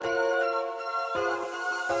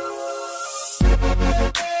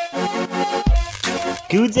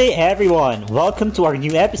Good day, everyone. Welcome to our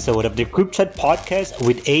new episode of the Group Chat Podcast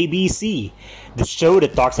with ABC, the show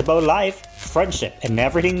that talks about life, friendship, and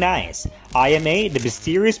everything nice. I am A, the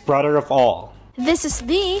mysterious brother of all. This is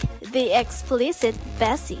B, the explicit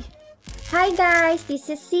Bessie. Hi guys, this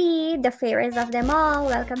is C, the fairest of them all.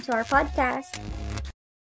 Welcome to our podcast.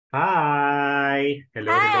 Hi! Hello,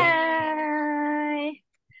 hello. Hi!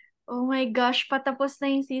 Oh my gosh, patapos na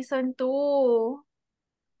yung season 2.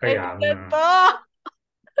 Kaya nga. Ito!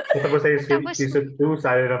 Tapos tayo Tapos- season 2,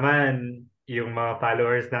 sana naman yung mga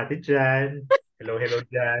followers natin dyan. Hello, hello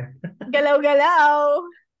dyan. Galaw-galaw!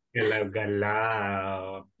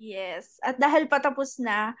 Galaw-galaw. Yes. At dahil patapos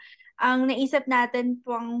na, ang naisip natin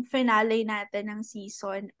pang finale natin ng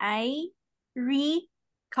season ay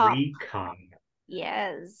recap. Recap.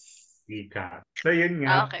 Yes. Recap. So yun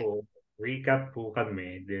nga Okay. po, recap po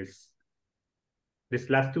kami this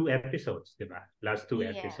last 2 episodes, di ba? Last 2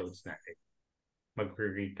 Yes. episodes natin.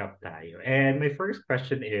 Mag-recap tayo. And my first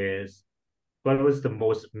question is, what was the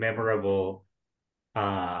most memorable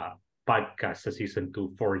podcast sa season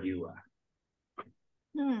 2 for you?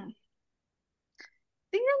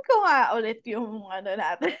 Tingnan ko nga ulit yung ano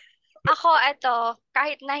natin. Ako,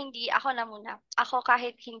 kahit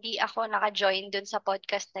hindi ako naka-join dun sa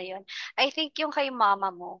podcast na yun, I think yung kay mama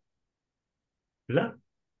mo, Wala?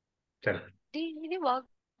 Charot. di ba?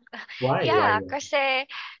 Why? Yeah, Why? kasi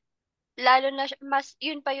lalo na,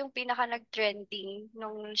 yun pa yung pinaka nag-trending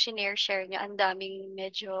nung share niya, ang daming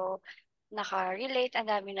medyo naka-relate, ang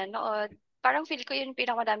daming nanood. Parang feel ko yun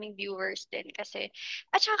pinakamadaming viewers din kasi.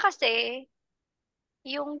 At saka kasi,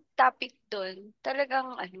 yung topic dun,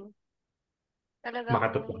 talagang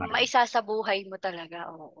Makatotohanan. maisasabuhay mo talaga.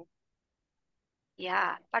 Oo.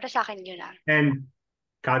 Yeah, para sa akin yun ah. And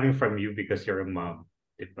coming from you because you're a mom,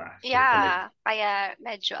 di ba? So, Yeah, kaya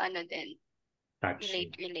medyo din, touching.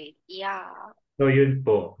 relate. Yeah. So yun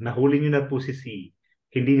po, nahuli niyo na po si C.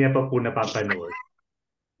 Hindi niya pa po napapanood.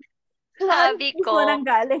 Sabi Gusto ko, nang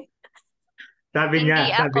galing. Sabi Hindi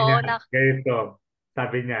niya, ako ganito,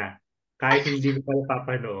 sabi niya, kahit hindi ko pa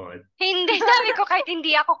napapanood, hindi, sabi ko kahit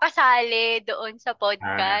hindi ako kasali doon sa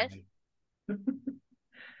podcast.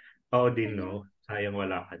 Oo din, no? Sayang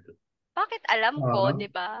wala ka doon. Bakit alam ko, Ah. di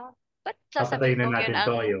ba? Ba't Papatayin sasabihin na ko natin yun ang...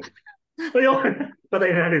 to, ayoko.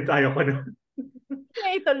 Patayin na natin to, ayoko na.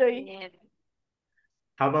 May tuloy. Yes.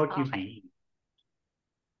 How about you, Okay. B?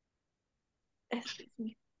 Excuse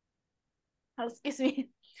me. Excuse me.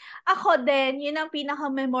 Ako din, yun ang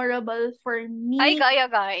pinaka-memorable for me. Ay, gaya.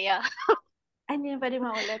 Ay, hindi na pwede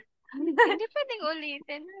maulit. Hindi pwedeng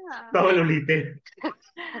ulitin na. Bawal ulitin.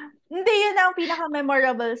 Hindi, yun ang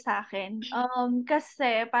pinaka-memorable sa akin.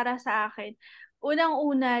 Kasi, para sa akin,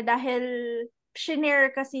 unang-una, dahil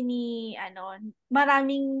shinare kasi ni,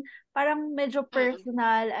 maraming, parang medyo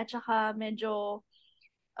personal at saka medyo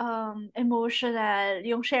emotional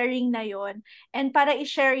yung sharing na yun. And para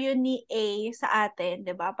i-share yun ni A sa atin,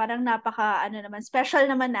 'di ba? Parang napaka special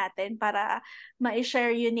naman natin para ma-share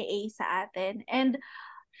yun ni A sa atin. And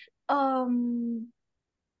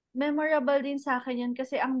memorable din sa akin yun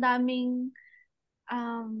kasi ang daming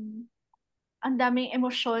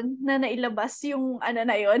emosyon na nailabas yung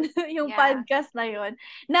na yun, yung Yeah. podcast na yun.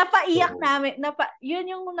 Napaiyak Oo. namin, yun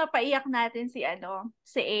yung napaiyak natin si A.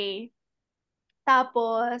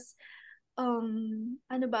 Tapos,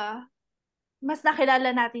 mas nakilala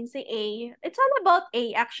natin si A. It's all about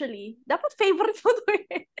A, actually. Dapat favorite mo to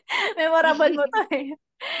eh. Memorable mo to eh.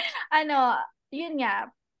 Yun nga,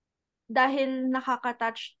 dahil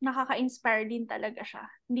nakaka-touch, nakaka-inspire din talaga siya.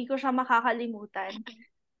 Hindi ko siya makakalimutan.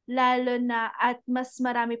 Lalo na, at mas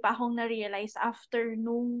marami pa akong na-realize after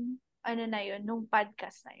nung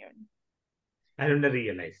podcast na yun. Ano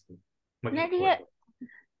na-realize mo? Mag-record.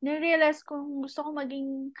 Na-realize kong gusto ko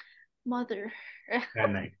maging mother.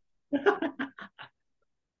 Nanay.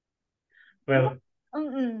 Well,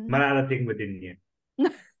 mararating mo din yan.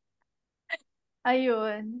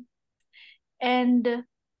 Ayun. And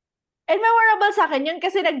memorable sa akin yun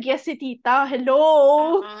kasi nag-guest si tita.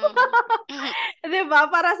 Hello! Diba?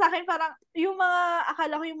 Para sa akin, parang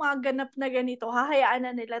akala ko yung mga ganap na ganito, hahayaan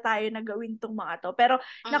na nila tayo na gawin tong mga to. Pero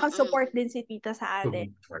nakasupport din si tita sa atin.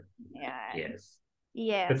 Yan. Yes.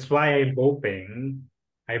 Yes. That's why I'm hoping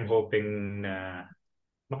na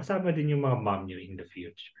makasama din yung mga mom nyo in the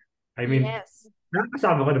future. I mean, yes.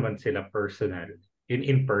 nakasama ko naman sila personal.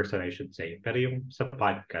 In person, I should say. Pero yung sa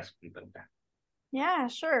podcast, punta. Yeah,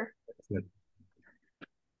 sure.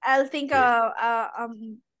 I'll think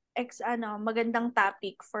magandang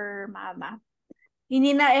topic for mama.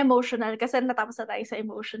 Hindi na emotional kasi natapos na tayo sa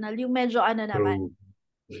emotional. Yung medyo naman.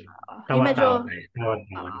 Yung Tawa-tawa medyo, tayo. Tawa-tawa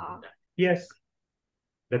naman uh, tayo. Yes,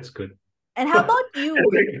 that's good. and how about you?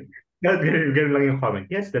 Ganun lang yung comment.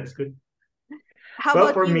 Yes, that's good. How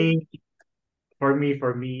Well, about you? for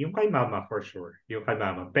me, yung kay Mama for sure. Yung kay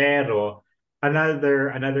Mama. Pero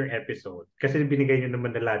another episode kasi binigay niyo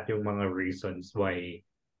naman na lahat yung mga reasons why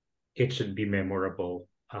it should be memorable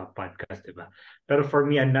podcast, diba? Pero for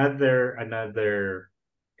me, another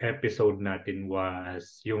episode natin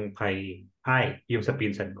was yung yung sa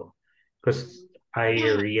pinsan ko. Because I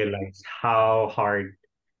realized how hard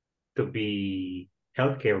to be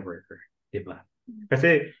healthcare worker, diba?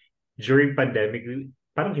 Kasi during pandemic,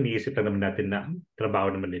 parang iniisip na naman natin na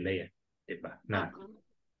trabaho naman nila yan, diba? Na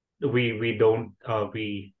we don't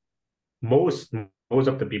we most most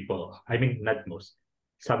of the people, I mean not most,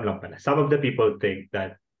 some lang pala. Some of the people think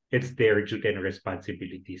that it's their duty and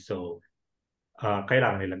responsibility. So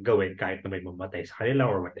kailangan nilang gawin kahit na may mamatay sa kanila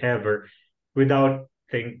or whatever without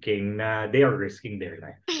thinking na they are risking their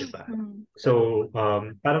life, diba? So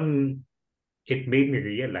parang it made me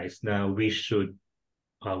realize na we should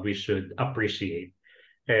appreciate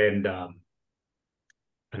and ano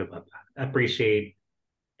ba ba? Appreciate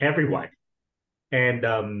everyone. And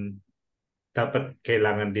dapat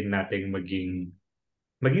kailangan din nating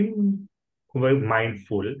maging kumbaga,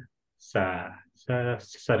 mindful sa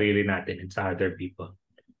sarili natin and sa other people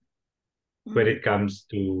when it comes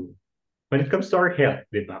to our health,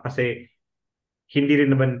 'di ba? Kasi hindi rin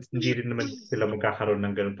naman sila magkakaroon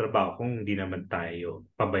ng ganung trabaho kung hindi naman tayo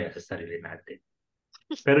pabaya sa sarili natin.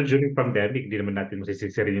 Pero during pandemic, hindi naman natin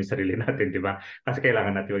masisisi rin yung sarili natin, 'di ba? Kasi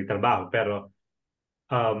kailangan natin magtrabaho. Pero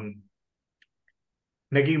um,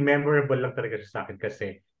 naging memorable lang talaga siya sa akin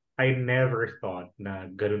kasi I never thought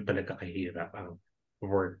na ganun talaga kahirap ang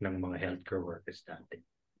work ng mga healthcare workers natin.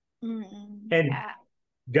 And Yeah.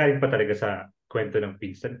 galing pa talaga sa kwento ng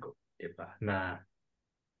pinsan ko, di ba? Na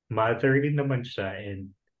mother din naman siya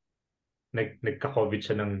and nagka-COVID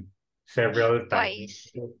siya ng several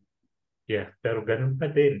times. Twice. Yeah, pero ganun pa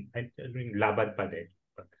din. I mean, laban pa din.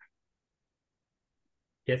 But,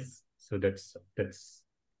 yes, so that's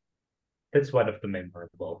one of the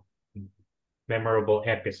memorable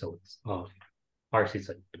episodes of our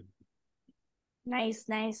season 2. Nice,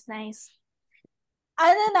 nice, nice.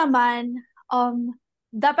 Ano naman,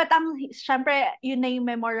 dapat syempre, yun na yung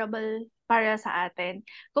memorable para sa atin.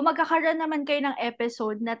 Kung magkakaroon naman kayo ng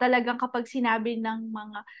episode na talagang kapag sinabi ng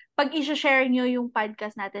pag i-share nyo yung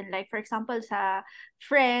podcast natin, like for example, sa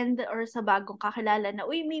friend or sa bagong kakilala na,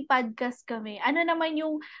 uy, may podcast kami. Ano naman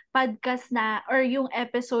yung podcast na, or yung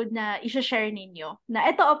episode na i-share ninyo? Na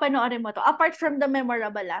eto, panoorin mo to. Apart from the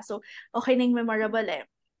memorable, so, okay na yung memorable eh.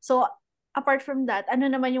 So, apart from that, ano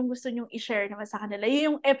naman yung gusto nyong i-share naman sa kanila?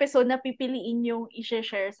 Yun yung episode na pipiliin yung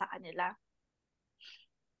i-share sa kanila.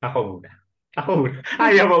 Ako muna.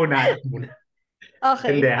 Ayaw mauna. Ako muna.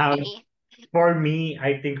 Okay. Hindi. For me,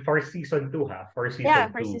 I think for season 2 for season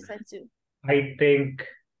 2. For season 2. I think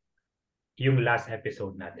yung last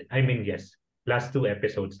episode natin. I mean, yes. Last 2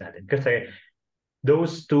 episodes natin. Kasi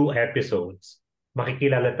those 2 episodes,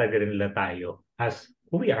 makikilala talaga nila tayo as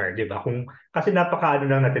who we are, di ba? Kasi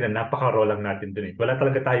napaka-ano lang natin, napaka-raw lang natin dun eh. Wala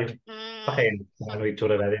talaga tayong pakialam kung ano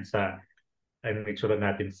itsura natin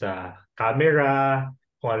sa camera,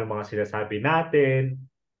 kung ano mga sinasabi natin,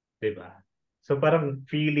 di ba? So parang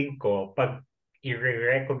feeling ko, pag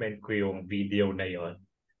i-recommend ko yung video na yon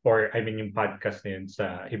or I mean yung podcast na yun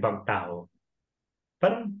sa ibang tao,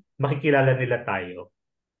 parang makikilala nila tayo.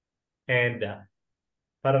 And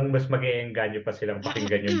parang mas mag-e-engganyo pa silang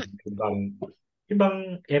pakinggan yung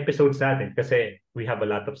ibang episodes natin kasi we have a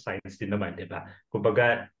lot of sides din naman, di ba?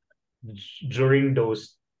 Kumbaga, during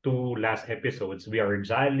those 2 last episodes, we are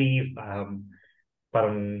jolly, parang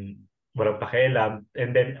walang pakialam.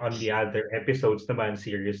 And then on the other episodes naman,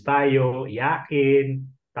 serious tayo, iyakin,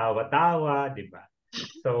 tawa-tawa, di ba?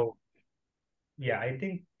 So, yeah, I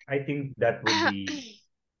think that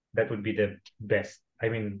would be the best.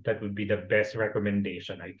 I mean, that would be the best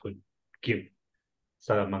recommendation I could give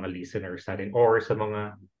sa mga listeners natin or sa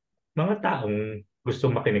mga taong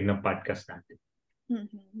gustong makinig ng podcast natin.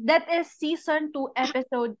 That is season 2,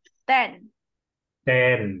 episode 10.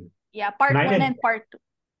 10. Yeah, part 1 and part 2.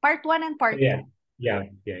 Part 1 and part 2. Yeah.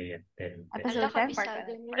 10. Episode 10, part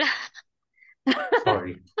 1.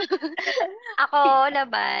 Sorry. Ako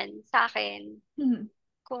naman, sa akin,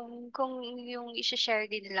 kung yung i-share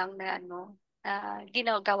din lang na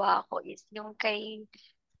ginagawa ko is yung kay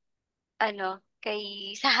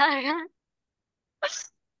Sarah.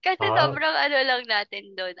 Kasi sobrang lang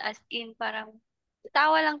natin doon. As in, parang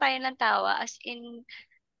tawa lang tayo ng tawa. As in,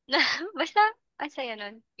 basta ang saya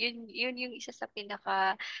nun. Yun yung isa sa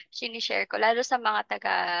pinaka sinishare ko. Lalo sa mga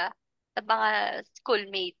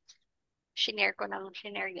schoolmates. Shinare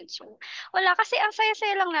yun. So, wala. Kasi ang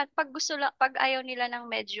saya-saya lang na pag ayaw nila ng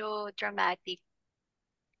medyo dramatic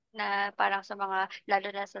na parang lalo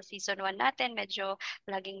na sa season 1 natin, medyo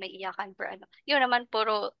laging may iyakan per ano. Yun naman,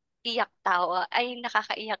 puro iyak tawa. Ay,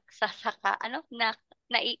 nakakaiyak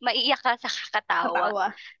maiiyak ka sa kakatawa. Katawa.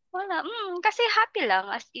 Wala. Kasi happy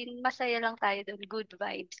lang. As in, masaya lang tayo doon. Good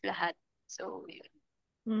vibes lahat. So, yun.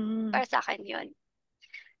 Mm. Para sa akin yun.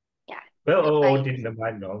 Yeah. Well, Good oo vibes. din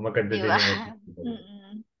naman, no? Maganda din Diba? yung episode.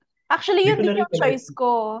 Mm-mm. Actually, Hindi yun ko na din rin yung choice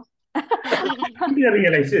ko. Hindi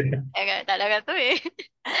na-realize yun. Talaga to eh.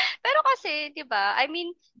 Pero kasi, 'di ba? I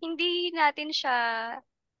mean, hindi natin siya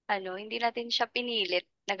pinilit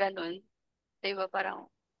na ganun. 'Di ba? Parang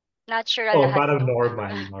natural Oh, lahat parang to.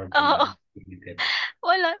 normal Oo. lang.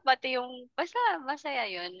 Wala, pati basta masaya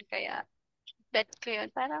yun. Kaya, bet ko yun.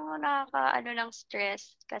 Parang nakaka, ng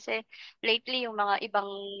stress. Kasi, lately, yung mga iba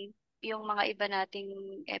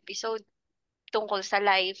nating episode tungkol sa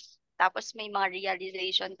life, tapos may mga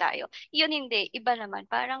realization tayo. Yun hindi, iba naman.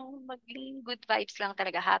 Parang maging good vibes lang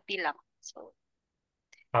talaga, happy lang. So,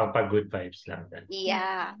 Pag-good vibes lang.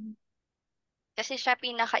 yeah. Mm. Kasi siya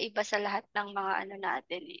pinakaiba sa lahat ng mga ano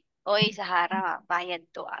natin eh. Oy, Sahara, bayad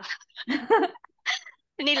to ah.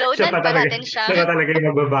 Niloadan pa natin siya. Siya pa talaga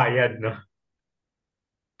yung magbabayad, no?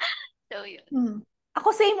 So, yun.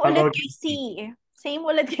 Ako same How ulit about kay C. Same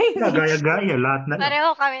ulit kay C. Gaya-gaya, lahat na lang.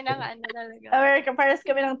 Pareho kami ng ano talaga. Pares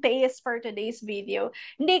kami ng taste for today's video.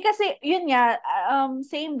 Hindi kasi, yun nga,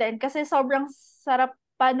 same din. Kasi sobrang sarap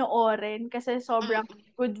panoorin. Kasi sobrang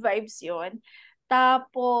good vibes yun.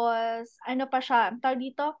 Tapos, ano pa siya, tawag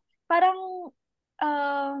dito, parang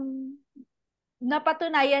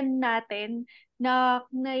napatunayan natin na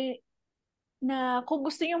kung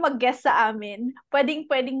gusto niyo mag-guest sa amin, pwedeng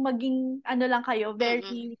maging ano lang kayo,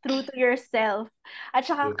 very true to yourself. At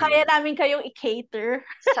saka kaya namin kayong i-cater.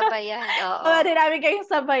 Sabayan, oo. Pwede namin kayong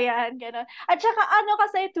sabayan, gano'n. At saka ano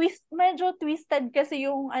kasi, medyo twisted kasi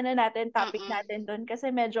yung ano natin, topic natin doon.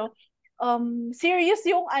 Kasi medyo serious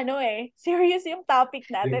yung serious yung topic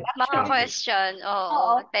natin. Mga Actually, question, oo.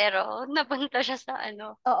 oo. Pero napunta siya sa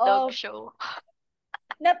Oo. dog show.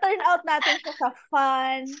 Na-turn out natin siya sa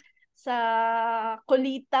fun, sa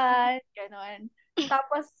kulitan, gano'n.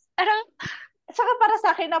 Tapos, Parang, saka para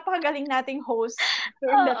sa akin, napakagaling nating host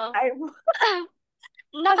during that oo. time.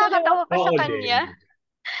 Nakakatawa pa sa Oo kanya. din.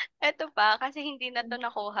 Eto pa, kasi hindi na to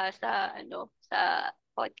nakuha sa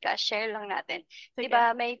podcast. Share lang natin. Sige. 'Di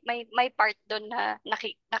ba may part doon na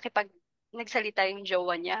nagsalita yung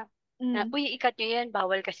jowa niya. Na, uy, ikat nyo yan,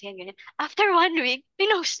 bawal kasi yan, ganyan. After 1 week,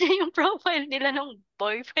 pinost niya yung profile nila ng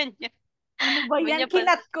boyfriend niya. Ano ba Sabi yan? niya pa-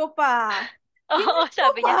 Kinat ko pa. Oo,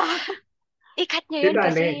 sabi niya, ikat nyo yan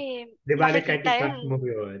kasi Di ba, kahit makikita ikat yun, mo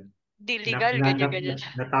yun, di legal, ganyan.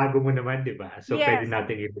 natago mo naman, di ba? So, Yes. pwede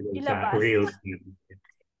natin ibigay sa Ilabas. Reels.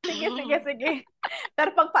 Sige. Pero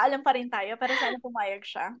pagpaalam pa rin tayo, pero sana pumayag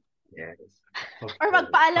siya. Yes. Or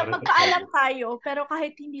magpaalam tayo, pero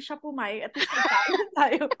kahit hindi siya pumayag, at least magpaalam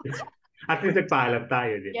tayo. At least nagpaalam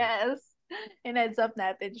tayo, di ba? Yes. In-heads up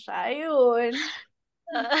natin siya. Ayun.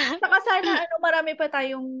 Saka sana marami pa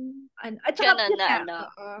tayong at saka Ganun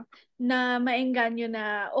na maengganyo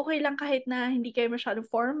na okay lang kahit na hindi kayo masyadong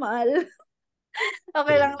formal.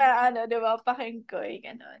 Okay lang na 'di ba, pakengkoy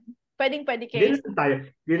ganun. Pwede kayo.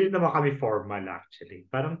 Hindi rin naman kami formal actually.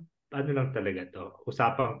 Parang lang talaga to.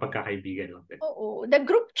 Usapang pagkakaibigan lang. Oo, the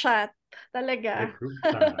group chat talaga. The group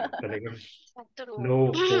chat talagang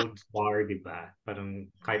no holds bar, di ba? Parang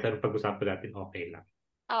kahit anong pag-usapan natin okay lang.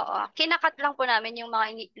 Oo. Kinakat lang po namin yung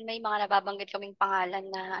may mga nababanggit kaming pangalan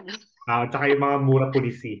na At saka yung mga mura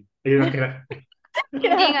polisi. Ayun ang kinakat.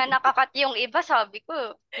 Hindi nga nakakat yung iba, sabi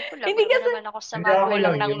ko. Hindi kasi naman ako sa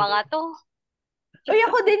magulang ng mga to. Uy,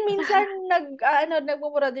 ako din minsan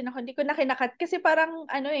nagmumura din ako. Hindi ko na kinakat kasi parang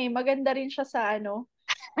maganda rin siya sa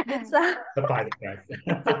sa podcast.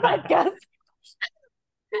 Sa podcast.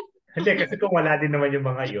 Hindi, kasi kung wala din naman yung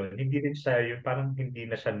mga yon, hindi rin siya yung parang hindi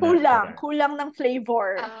na siya Kulang ng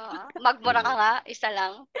flavor. Magmura ka nga, isa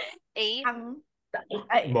lang. Diba?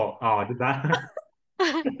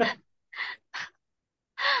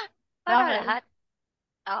 Para lahat.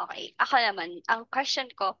 Okay. Ako naman, ang question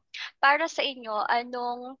ko, para sa inyo,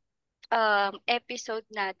 anong episode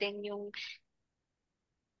natin yung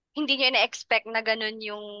hindi nyo na-expect na ganun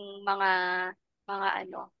yung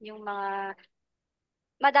yung mga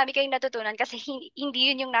madami kayong natutunan kasi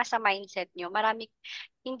hindi yun yung nasa mindset nyo.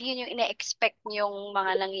 Hindi yun yung ina-expect yung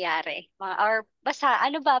mga nangyari. Or basta,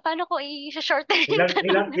 paano ko i-shorten?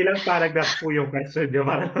 Ilang paragraph po yung question nyo?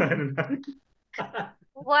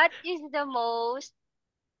 What is the most...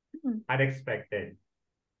 Unexpected.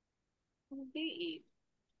 Hindi eh.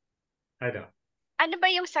 Ano? Ano ba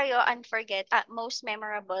yung sa'yo most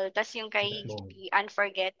memorable, tas yung kay Mo. GP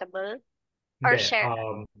unforgettable? Or Hindi. share?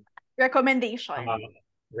 Recommendation.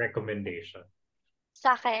 Recommendation.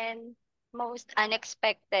 Sa akin, most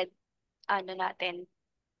unexpected, na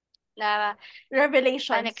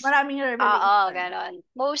Revelations. Maraming Oo, revelations. ganon.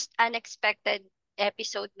 Most unexpected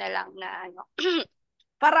episode na lang na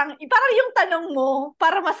Parang yung tanong mo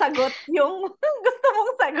para masagot yung gusto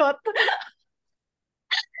mong sagot.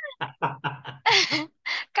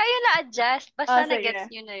 Kayo na-adjust, basta Sige.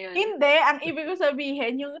 na-gets nyo na yun. Hindi, ang ibig ko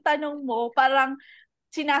sabihin, yung tanong mo, parang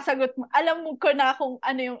sinasagot mo, alam mo ko na kung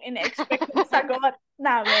ano yung ina-expect yung sagot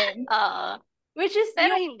namin. Oo.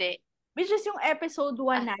 Pero hindi. Which is yung episode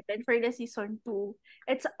 1 natin for the season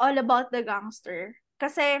 2. It's all about the gangster.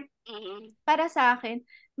 Kasi, para sa akin,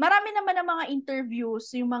 marami naman ng mga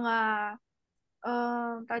interviews, yung mga,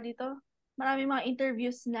 marami mga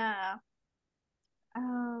interviews na,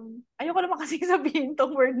 ayoko naman kasi sabihin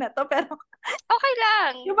tong word na to, pero, okay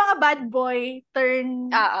lang. Yung mga bad boy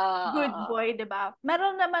turn good Oo. boy, diba?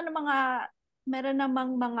 Meron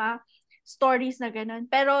namang mga stories na ganun.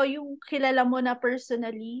 Pero yung kilala mo na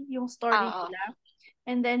personally, yung story nila,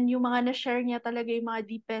 and then yung mga na-share niya talaga yung mga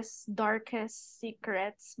deepest, darkest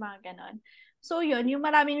secrets, mga ganun. So yun, yung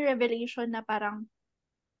maraming revelation na parang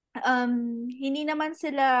hindi naman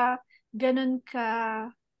sila ganun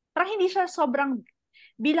parang hindi siya sobrang,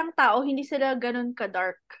 bilang tao, hindi sila ganun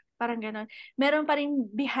ka-dark. Parang ganun. Meron pa rin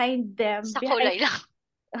behind them. Sa kulay lang.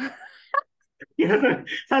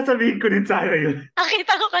 Sasabihin ko din sana yun.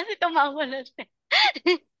 Nakita ko kasi tumawa na siya.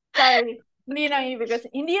 Sorry. Hindi lang ibig ko.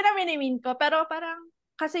 Hindi na minimin ko. Pero parang,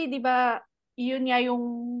 kasi di ba yun nga yung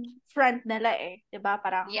front nila eh. Di ba?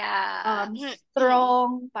 Parang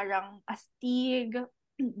strong, parang astig,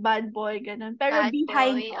 bad boy, ganun. Pero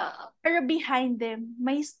behind them,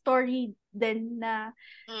 may story din na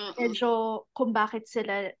medyo kung bakit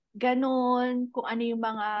sila ganun, kung ano yung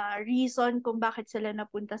mga reason kung bakit sila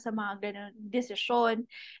napunta sa mga ganun desisyon.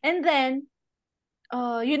 And then,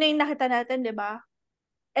 yun na yung nakita natin, di ba?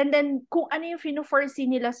 And then, kung ano yung fino-foresee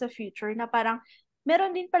nila sa future, na parang,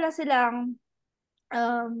 meron din pala silang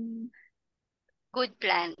good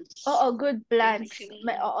plans. Oo, good plans.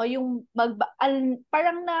 Yung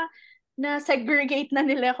parang na-segregate na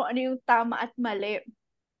nila kung ano yung tama at mali.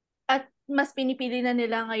 At mas pinipili na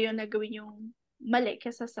nila ngayon na gawin yung mali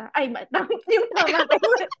kesa sa yung tama.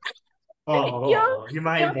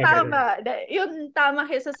 Yung tama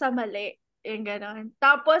kesa sa mali. Yung gano'n.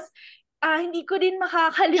 Tapos, hindi ko din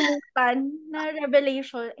makakalimutan na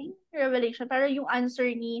revelation, pero yung answer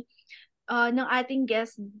ng ating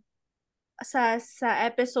guest sa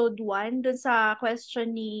episode 1, dun sa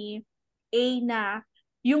question ni A na,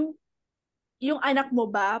 yung anak mo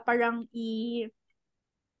ba, parang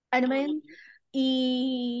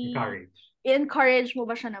i-encourage mo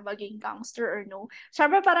ba siya na maging gangster or no?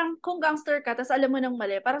 Siyempre parang kung gangster ka, tapos alam mo ng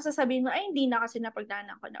mali, parang sasabihin mo, ay hindi na kasi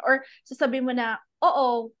napagdaanan ko na. Or sasabihin mo na,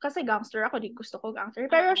 oo, kasi gangster ako, di gusto ko gangster.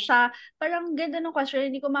 Pero siya, parang ganda ng question,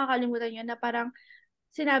 hindi ko makakalimutan yun, na parang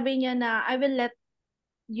sinabi niya na, I will let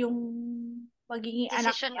yung magiging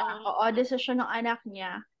decision anak niya, decision ng anak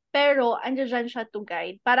niya. Pero, andyan siya to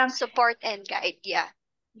guide. Parang, support and guide, yeah.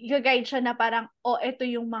 i-guide siya na parang, ito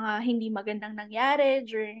yung mga hindi magandang nangyari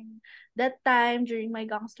during that time, during my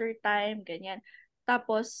gangster time, ganyan.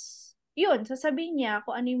 Tapos, yun, sasabihin niya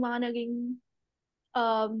kung ano yung mga naging,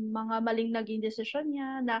 mga maling naging decision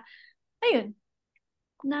niya, na, ayun,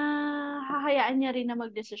 na hahayaan niya rin na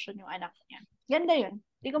mag-decision yung anak niya. Ganda yun.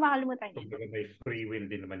 Hindi ko makalimutan yun. May free will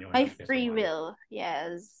din naman yung anak niya. May free will,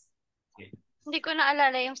 yes. Hindi ko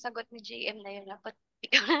naalala yung sagot ni JM na yun. Dapat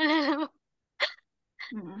ikaw na alam mo.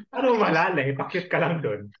 Ano malala eh? Pakit ka lang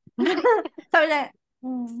doon. Sabi na,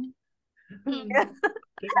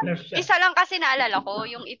 isa lang kasi naalala ko,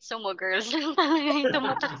 yung Itsumo Girls. Yung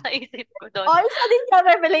tumutak sa isip ko doon. Isa din yung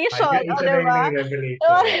revelation. Diba?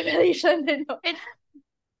 Revelation din. It's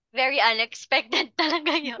very unexpected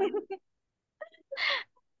talaga yun.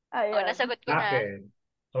 Nasagot ko na.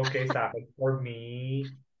 Okay, sa akin. For me,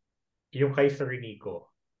 yung kay Sir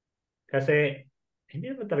Nico. Kasi,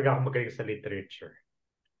 hindi naman talaga ako magaling sa literature.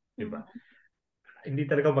 Diba? Hindi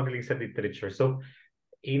talaga magaling sa literature. So,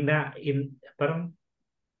 parang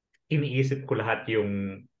iniisip ko lahat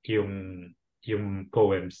yung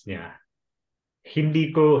poems niya.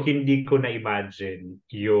 Hindi ko na-imagine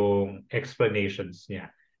yung explanations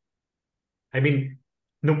niya. I mean,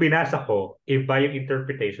 nung binasa ko, iba yung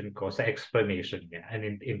interpretation ko sa explanation niya,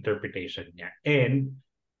 an interpretation niya. And,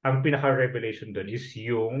 ang pinaka-revelation doon is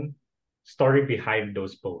yung story behind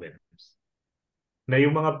those poems. Na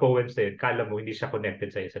yung mga poems na yun, kala mo hindi siya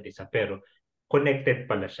connected sa isa't isa, pero connected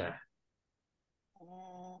pala siya.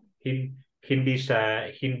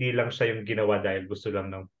 Hindi lang siya yung ginawa dahil gusto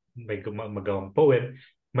lang ng may magawang poem.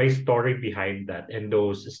 May story behind that, and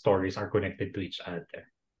those stories are connected to each other.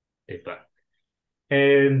 Diba?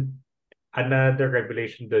 And another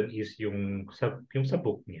revelation doon is yung sa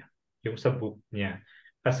book niya. Yung sa book niya.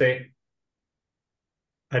 Kasi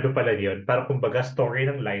ano pala yun? Parang kumbaga story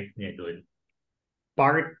ng life niya doon.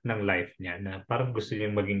 Part ng life niya na parang gusto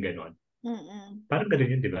niyang maging ganon. Parang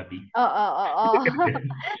ganon yun, di ba, B? Oo.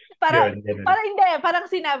 Parang, Yun. hindi, parang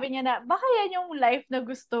sinabi niya na, baka yan yung life na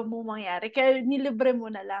gusto mo mangyari. Kaya nilibro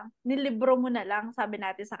mo na lang, sabi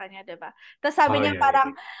natin sa kanya, di ba? Tapos sabi niya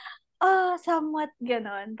parang, somewhat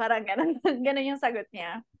ganon. Parang ganon. Ganon yung sagot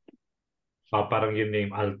niya. Parang yun na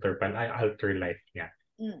yung alter life niya.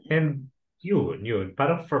 And yun.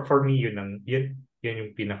 Parang for me, yun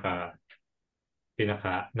yung pinaka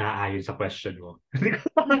naaayon sa question mo.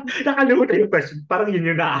 Nakalimutan yung question. Parang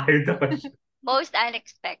yun yung naaayon sa question. Most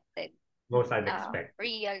unexpected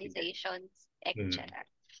realizations, etc.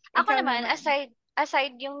 Ako naman,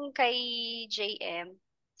 aside yung kay JM,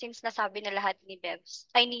 since nasabi na lahat ni Bebs,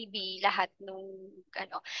 ni B, lahat nung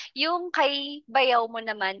yung kay bayaw mo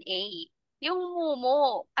naman, yung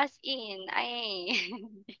mumo, as in,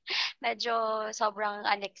 medyo sobrang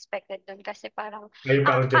unexpected dun kasi parang,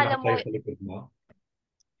 akala mo, sa likod mo?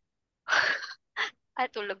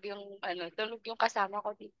 tulog yung kasama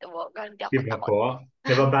ko dito. Hindi ako diba takot. po?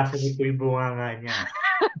 Nababasa niyo po yung bunganga niya.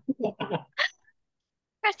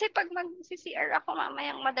 Kasi pag mag-CCR ako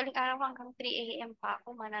mamayang madaling araw hanggang 3 a.m. pa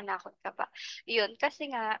ako, mananakot ka pa. Yun,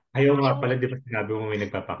 kasi nga... Ayaw nga pala, di ba sinabi mo may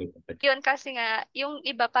nagpapakita pa? Yun, kasi nga, yung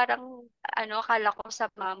iba parang, akala ko sa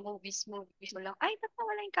mga movies mo lang, ay, ba't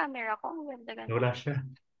nawala yung camera ko? Ang ganda. Wala siya.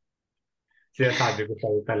 Sinasabi ko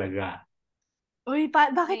sa'yo talaga. Uy,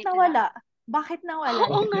 bakit nawala? Bakit nawala?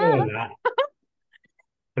 Oo nga.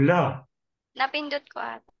 Wala. Napindot ko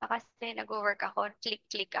kasi nag-work ako,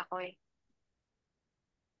 click ako eh.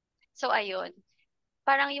 So, ayun.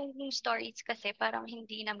 Parang yung stories kasi parang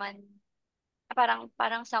hindi naman,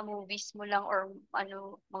 parang sa movies mo lang or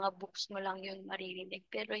mga books mo lang yun maririnig.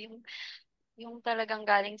 Pero yung talagang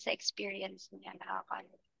galing sa experience niya,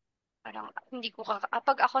 nakakalo. Parang hindi ko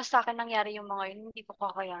pag ako sa akin nangyari yung mga yun, hindi ko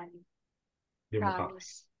kakayanin.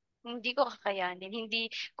 Promise. Hindi ko kakayanin. Hindi,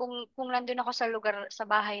 kung nandun ako sa lugar, sa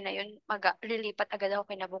bahay na yun, lilipat agad ako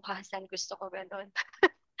kinabukasan. Gusto ko gano'n.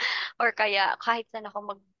 Or kaya, kahit saan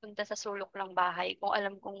ako magpunta sa sulok ng bahay, kung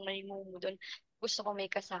alam kong may mumu doon, gusto ko may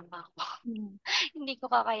kasama ako. Hindi ko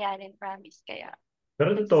kakayanin, promise. Kaya.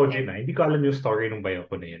 Pero totoo din hindi ko alam yung story ng bayo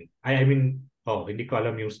ko na yun. I mean, hindi ko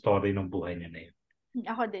alam yung story ng buhay niya na yun.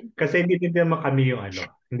 Ako din. Kasi hindi din naman kami yung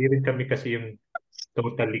hindi rin kami kasi yung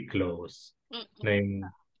totally close. Na yung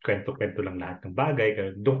kwento-kwento lang lahat ng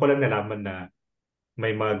bagay. Doon ko lang nalaman na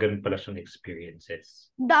may mga ganun pala siyang experiences.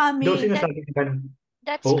 Dami.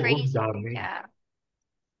 That's crazy. Dami. Yeah.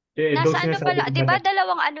 Nasa pala? Di ba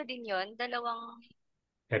dalawang din yun? Dalawang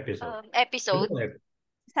episode?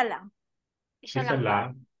 Isa lang. Isa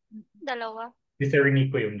lang. Dalawa? Si Sir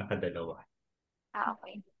Nico yung nakadalawa.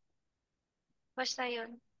 Okay. Basta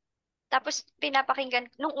yun. Tapos pinapakinggan,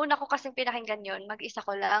 nung una ko kasing pinakinggan yun, mag-isa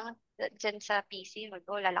ko lang dyan sa PC,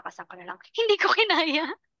 lalakasan ko na lang. Hindi ko kinaya.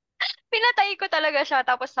 Pinatay ko talaga siya.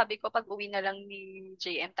 Tapos sabi ko, pag uwi na lang ni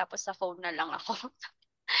JM, tapos sa phone na lang ako.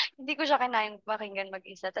 Hindi ko siya kinayang pakinggan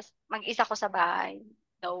mag-isa. Tapos mag-isa ko sa bahay.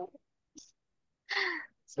 No.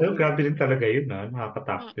 So, grabe din talaga yun,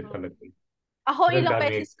 nakakatakot din talaga yun. Ako ilang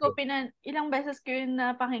beses ko yun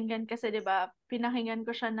napakinggan kasi 'di ba pinakinggan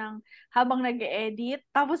ko siya habang nag-edit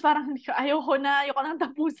tapos parang ayoko nang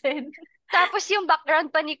tapusin. Tapos yung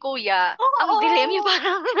background pa ni Kuya, ang dilim yung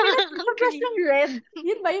parang flash ng red.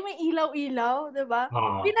 Yun ba yung may ilaw-ilaw, 'di ba?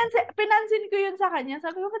 Pinansin ko yun sa kanya.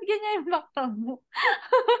 Sabi ko, ba't ganyan yung background mo?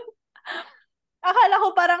 Akala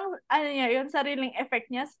ko parang yun sariling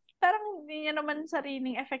effect niya. Parang hindi niya naman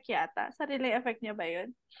sariling effect yata. Sariling effect niya ba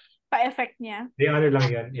yun? Pa-effect niya. Yung lang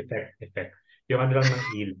yan, effect. Yung lang ng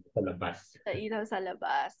ilaw sa labas. Sa ilaw sa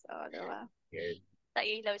labas. Diba? Yes. Sa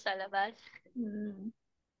ilaw sa labas.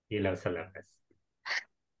 Ilaw sa labas.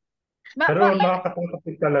 Pero makakatakot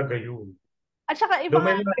talaga yun. At saka iba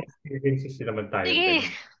may mga experiences naman tayo. Sige.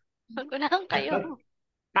 Magkunahan kayo.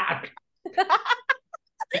 At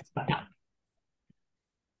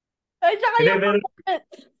saka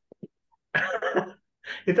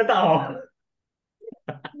ito tao.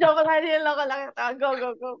 Joke lang.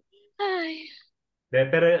 Go. Ay.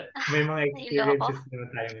 Pero may mga experiences naman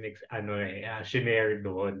tayong shinare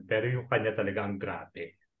doon. Pero yung kanya talaga ang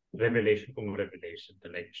grabe. Revelation kung revelation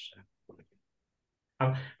talaga siya.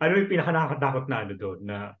 Ano yung pinaka nakakatakot na ano doon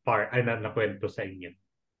na kwento sa inyo?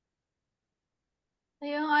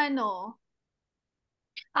 Yung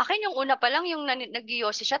Akin yung una pa lang yung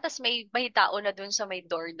nag-iossi siya tapos may tao na dun sa may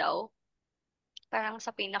door daw. Parang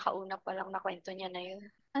sa pinakauna pa lang na kwento niya na yun.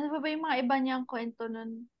 ano ba yung mga iba niyang kwento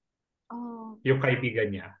nun? Oh, Yung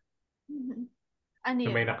kaibigan niya ano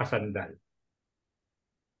na may yun? nakasandal.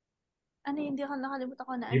 Ano yun? Hindi ko nakalimutan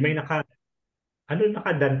ko na Yung may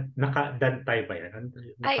nakadantay ba yan?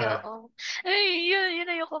 Ay, oo. Ay, yun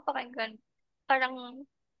ayoko pakinggan. Parang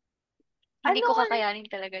hindi Ano ko nga, kakayanin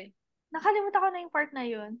talaga yun. nakalimutan ko na yung part na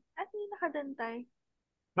yun. At yung nakadantay.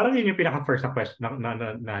 Parang yun yung pinaka-first na question na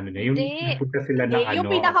ano niya. Yung Hindi. nagpunta sila Hindi, ng yung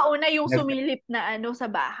ano. pinakauna yung sumilip na sa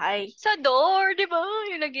bahay. Sa door, di ba?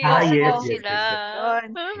 Yung Yes, nag-iossi yes, sila. yes. Yun.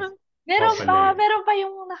 Yes. Meron pala yun. meron pa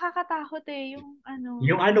yung nakakatakot yung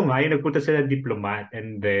Yung ano nga, yung nagpunta sila diplomat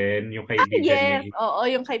and then yung kaibigan yes, niya. oo,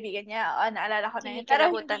 yung kaibigan niya. Oo, naalala ko na yun. Pero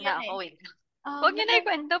hindi Kinikilabutan na yun ako. Wait. Oh, Huwag niyo na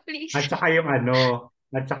ikwento, please. At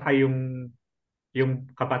saka yung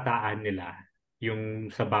kabataan nila, yung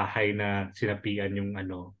sa bahay na sinapian yung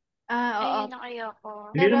ano. oo. Ay, yun ang ayoko.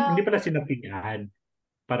 Hindi pala sinapian.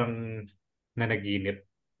 Parang nanaginip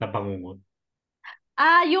na bangungot.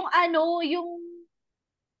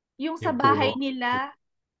 Yung sa Yung bahay puno. nila,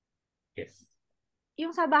 Yes.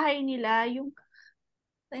 yung sa bahay nila, ay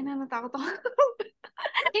natakot ako.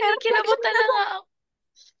 Kinikilabutan na nga ako.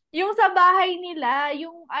 Yung sa bahay nila,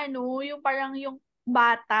 yung parang yung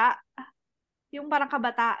bata, yung parang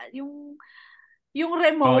kabata, yung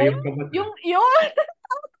remote, yung kabataan.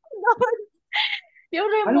 yung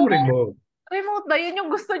Anong remote, remote? remote ba yun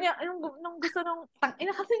yung gusto niya, yung gusto nung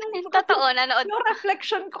ina kasi Totoo, nanood. yung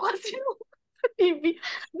reflection ko kasi sa TV.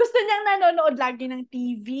 Gusto niyang nanonood lagi ng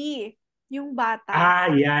TV. Yung bata.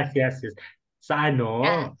 Yes. Sa ano?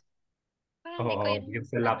 Ah. Parang hindi ko Oo, yun, yung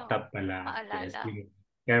sa laptop pala. Yes, maalala. yung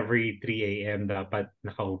every 3 a.m. dapat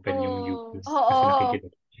naka-open yung YouTube. Oo. Kasi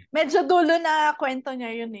nakikinig. Medyo dulo na kwento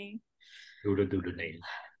niya yun eh. Dulo-dulo na yun.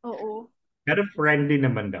 Oo. Pero friendly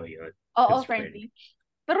naman daw yun. Oo, It's friendly.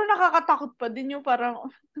 Pero nakakatakot pa din yung parang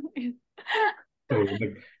So,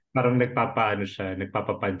 parang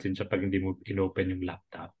nagpapapansin siya pag hindi mo inopen yung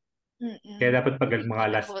laptop. Kaya dapat pag mga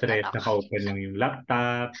last Kinikilabutan stress, ako. naka-open lang yung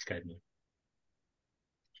laptop, ganyan.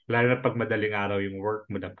 Lalo na pag madaling araw yung work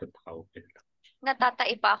mo, dapat naka-open lang.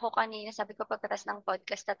 Natatai pa ako kanina. Sabi ko pagkatas ng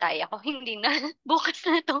podcast tatay ako. Hindi na. Bukas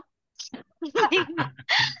na to. Hindi na.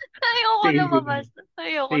 Ayoko na mabas.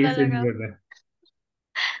 Ayoko na Tiisin lang. mo na.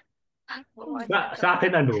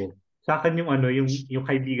 Sa akin yung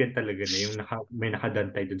kaibigan talaga na yung may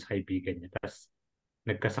nakadantay dun sa kaibigan niya. Tapos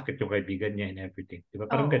nagkasakit yung kaibigan niya and everything. Di ba?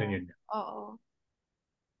 Parang ganun yun. Oo.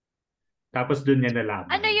 Tapos dun niya nalaman.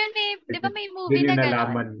 Ano yun eh? Di ba may Dun movie niya na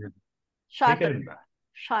nalaman gano'n? na. Shutter. May ganun ba?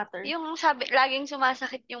 Shutter. Yung sabi, laging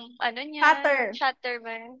sumasakit yung ano niya. Shutter. Shutter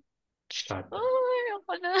ba? Shutter. Oh,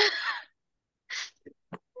 ayoko na.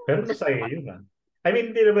 Pero masaya yun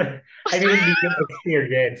hindi naman, hindi yung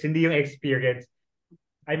experience. Hindi yung experience.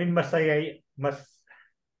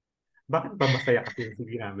 Bakit ba masaya kasi yung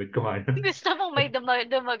ginamit ko Gusto mong may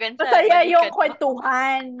dumagan sa Masaya yung balikat mo.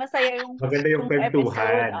 kwentuhan. Masaya yung Maganda yung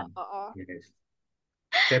kwentuhan. episode. Oo. Yes.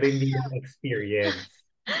 Pero hindi yung experience.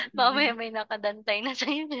 Mamaya may nakadantay na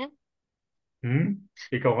sa'yo dyan.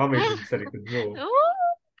 Ikaw nga may dun sa likod mo.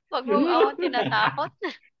 Wag mo ako tinatakot.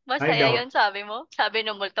 Masaya daw. yun, sabi mo. Sabi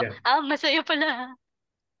ng multo, Yeah. masaya pala.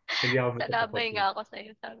 Hindi ako matatakot. Talabay nga ako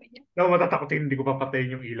sa'yo, sabi niya. No, matatakot hindi ko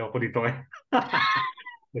papatayin yung ilaw ko dito.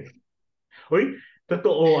 Uy,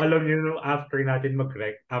 totoo, alam niyo after natin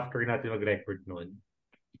mag-record noon.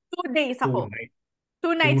 2 days ako. 2 nights.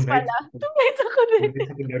 2 nights pala. 2 nights ako 2 din.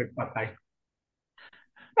 nights ako nagpatay.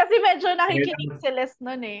 Kasi medyo nakikinig si Les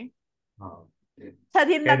nun eh. Siya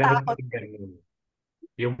din Kaya natakot.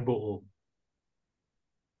 Yung buo.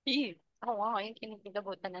 Ako nga, yung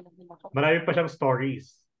kinikilabutan na naman ako. Marami pa siyang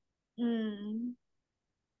stories. Mm.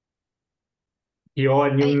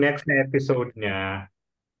 Yun, yung next na episode niya,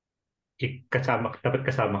 dapat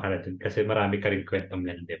kasama ka na dun kasi marami ka rin kwentong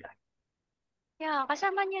yan, di ba? Yeah,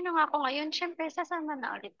 kasama niyo na nga ako ngayon. Siyempre, sasama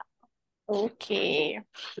na ulit ako. Okay.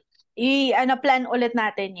 Plan ulit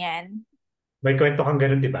natin yan. May kwento kang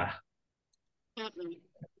ganun, di ba? Mm-mm.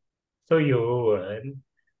 So yun.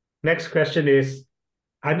 Next question is,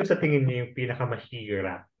 ano sa tingin niyo yung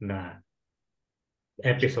pinakamahirap na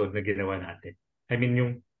episode na ginawa natin?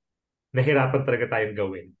 Yung nahirapan talaga tayong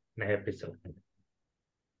gawin na episode.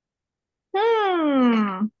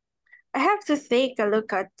 I have to take a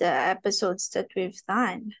look at the episodes that we've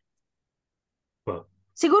done. Well,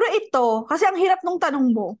 Siguro ito, kasi ang hirap nung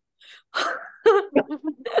tanong mo.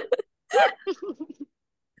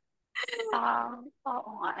 Oo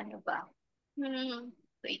nga, ano ba?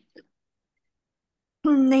 Wait.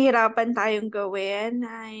 Nahirapan tayong gawin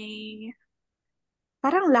ay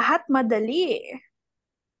parang lahat madali.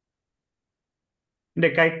 Hindi,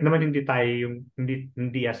 kahit naman hindi tayo yung,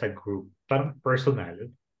 hindi as a group, parang personal,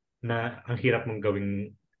 na ang hirap mong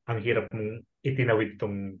itinawid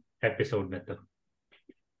tong episode na to.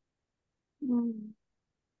 Hmm.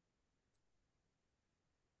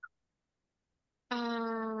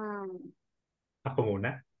 Mm, Ako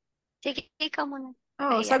muna. sige, ikaw muna.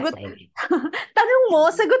 Oh, Kaya, sagot. Okay. Tanong mo,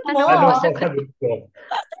 sagot mo. Tanong Ano mo, ko, sagot ko.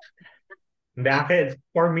 Hindi,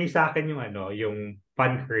 for me, sa akin yung yung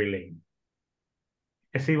fun curling.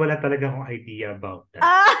 Kasi wala talaga akong idea about that.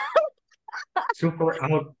 Ah! Super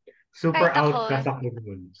out, super Kahit ako. outcast ako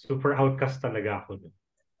nun. Super outcast talaga ako nun.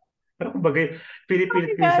 Pero kumbaga,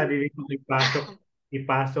 pinipilit ko Oh my yung God. sarili ko,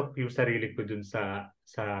 ipasok yung sarili ko dun sa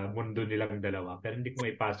mundo nilang dalawa. Pero hindi ko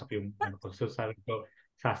maipasok yung ano ko. So sabi ko,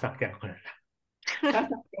 sasakyan ko na lang.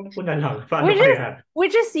 Sasakyan ko na lang. Paano kaya?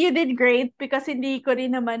 Which is you did great because hindi ko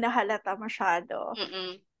rin naman nahalata masyado.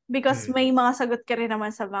 Because may mga sagot ka rin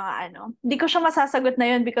naman sa mga ano. Hindi ko siya masasagot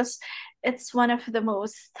na yun because it's one of the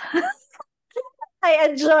most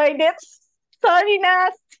I enjoyed it. Sorry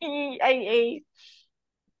na si IA.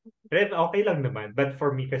 Pero okay lang naman. But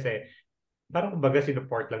for me kasi, parang kumbaga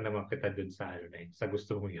sinuport lang naman kita dun sa sa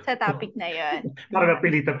gusto mo yun. Sa topic na yun. Parang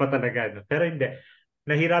napilitan pa talaga. No? Pero hindi.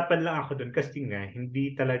 Nahirapan lang ako dun kasi nga,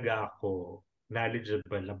 hindi talaga ako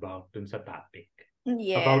knowledgeable about dun sa topic.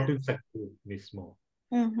 About Yes. dun sa group mismo.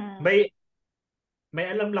 Mhm. May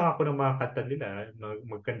alam lang ako ng mga kanta nila.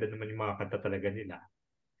 Maganda naman yung mga kanta talaga nila.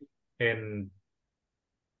 And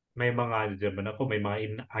may mga naman ako, may mga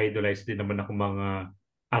in-idolize din naman ako mga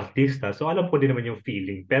artista. So alam ko din naman yung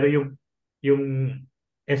feeling. Pero yung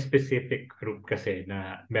specific group kasi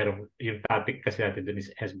na merong yung topic kasi natin dun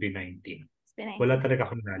is SB19. Wala talaga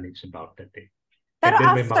akong knowledge about that eh. Pero And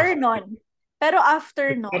then may after mga nun. Pero after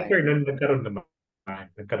nun. after nun, nagkaroon naman.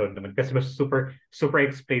 Nagkaroon naman. Kasi mas super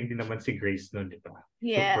explained din naman si Grace nun, di ba?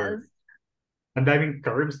 Super. Yes. Ang daming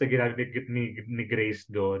terms na ginamit ni Grace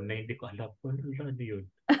doon na hindi ko alam. Ano yun?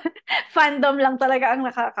 Fandom lang talaga ang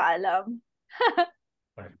nakakaalam.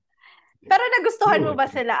 Pero nagustuhan mo ba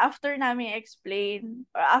sila after namin explain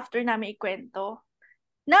or after namin ikwento?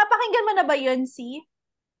 Napakinggan mo na ba yun, si?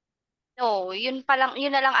 No, yun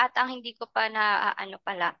na lang ata ang hindi ko pa na ano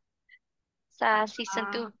pala sa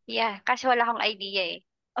season 2. Yeah, kasi wala akong idea eh.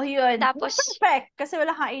 Oh, yun. Tapos, Perfect. Kasi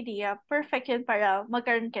wala kang idea. Perfect yun para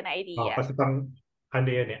magkaroon ka na idea. Kasi pang ano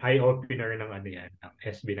yan eh, eye-opener ng ano yan, ng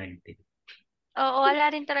SB19. oo,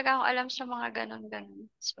 wala rin talaga akong alam sa mga ganun-ganun.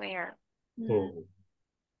 Swear. So,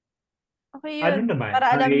 Okay ano yun. naman,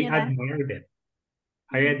 Para alam I niyo na. admire them.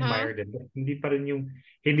 I admire them. Hindi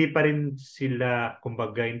pa rin sila,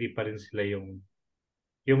 kumbaga, hindi pa rin sila yung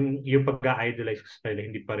pag-idolize ko sa kanila,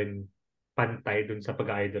 hindi pa rin pantay dun sa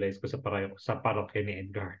pag-idolize ko sa parokya ni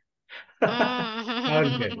Edgar.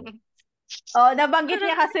 Oh, nabanggit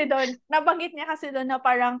niya kasi doon na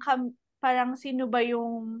parang sino ba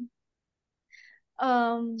yung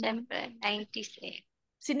Siyempre, 90s eh.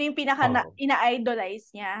 sino yung pinaka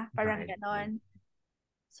ina-idolize niya, parang ganon.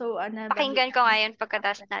 So, pakinggan ko ngayon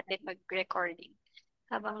pagkatapos natin mag-recording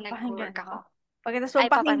habang nag-work ako. Pagkatapos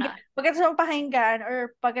mong pakinggan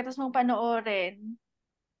or pagkatapos mong panoorin,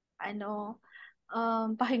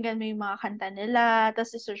 pakinggan mo yung mga kanta nila,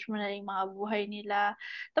 tapos i-search mo na yung mga buhay nila,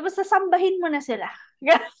 tapos sasambahin mo na sila.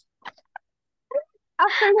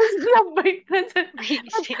 After nag-sambahin na sila.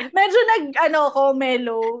 Medyo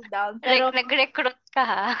mellow down. Pero nag-recruit ka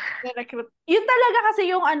ha? Nag-recruit. Yun talaga kasi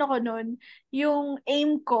yung ko nun, yung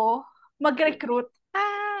aim ko, mag-recruit.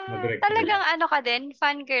 Talagang ka din?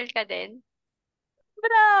 Fangirl ka din?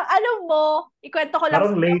 Pero, ikwento ko lang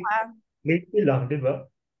parang late lang, di ba?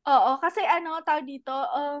 Oo, kasi tawag dito,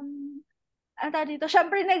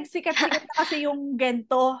 syempre nagsikat-sikat na kasi yung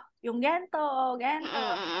Gento. Yung Gento.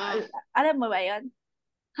 Alam mo ba yun?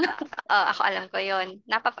 Ako alam ko yun.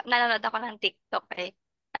 Nanonood ako ng TikTok eh.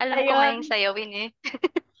 Alam ko nga yung sayawin eh.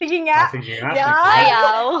 Sige nga. Sige nga.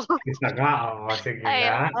 Ayaw. Isa nga, sige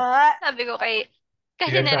nga. Sabi ko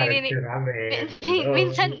kasi narinig.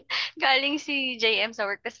 Minsan galing si JM sa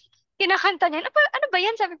work, tapos kinakanta niya, ano ba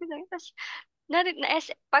yan? Sabi ko sa tapos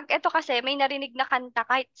pag ito kasi may narinig na kanta,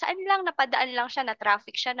 kahit saan lang, napadaan lang siya, na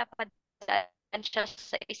traffic siya, napadaan siya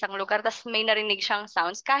sa isang lugar, tapos may narinig siyang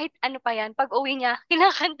sounds, kahit ano pa yan, pag uwi niya,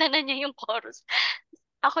 kinakanta na niya yung chorus.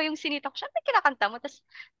 Ako yung sinita ko, syempre kinakanta mo, tapos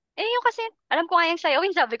yung kasi, alam ko nga yung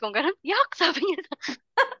sayawin, sabi ko gano'n, yak, sabi niya.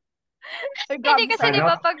 Hindi kasi di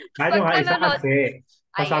ba pag isa kasi,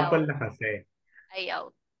 pasample na kasi, Ayaw.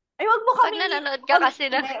 Ay, wag mo Pag kaming nanonood ka kasi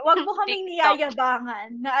ng wag mo kaming TikTok.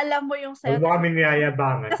 niyayabangan na alam mo yung Huwag sayo, mo kami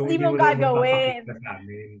niyayabangan tas kung di hindi mo mo naman gagawin. magpapakita sa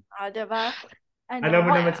amin. Diba? Alam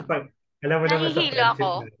mo Ano? naman alam mo naman sa Nahihilo friendship ako.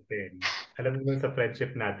 natin. Alam mo naman sa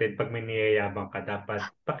friendship natin, pag may niyayabang ka, dapat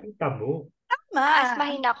pakita mo. Tama.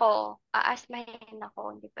 Aasmahin ako. Aasmahin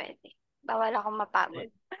ako. Hindi pwede. Bawal akong mapagod.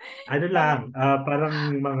 Ano lang,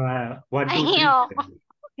 parang mga 1, 2, 3. Ayoko.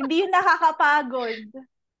 Hindi yun nakakapagod.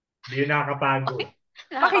 Hindi yun nakakapagod.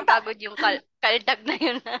 Nakakapagod yung kaldag na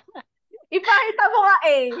yun. Ipakita mo nga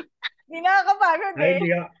Hindi nakakapagod Ay,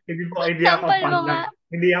 hindi ako Sampal fan mo ng, nga.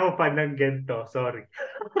 hindi ako fan ng gento. Sorry.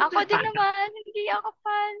 Ako din naman. Hindi ako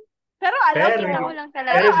fan. Pero alam Pero, mo. Nakita ko lang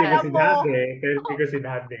talaga. pero hindi ko alam mo. sinabi. Pero hindi ko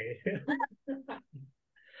sinabi.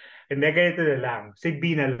 Hindi, ganito na lang. Si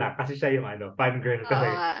B na lang. Kasi siya yung fangirl ko. Oo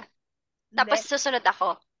Eh. nga. Tapos susunod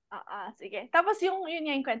ako. Sige. Tapos yun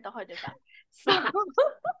nga yung kwento ko, di ba? So,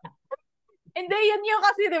 hindi, yun yung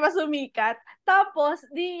kasi, di ba, sumikat. Tapos,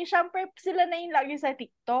 syempre, sila na yung lagi sa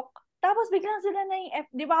TikTok. Tapos, biglang sila na yung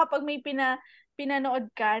di ba, kapag may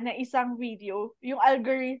pinanood ka na isang video, yung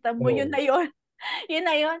algorithm mo, yun na yun. Yun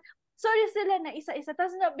na yun. Sorry sila na isa-isa.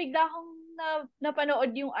 Tapos, bigla akong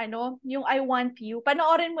napanood yung yung I Want You.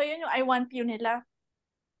 Panoorin mo yun, yung I Want You nila.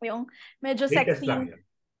 Yung medyo Latest sexy. lang yun.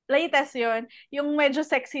 Latest yun. Yung medyo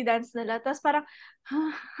sexy dance nila. Tapos parang,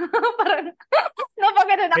 parang,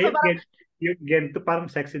 napagano na ako. Yung gento, parang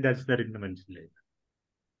sexy dance na rin naman sila.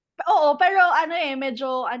 Oo, pero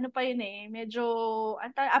medyo, pa yun medyo,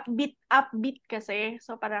 upbeat kasi.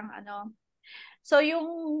 So parang so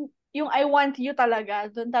yung I Want You talaga,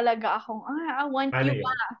 doon talaga akong, I want Paano you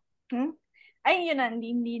yun? Ay, yun na,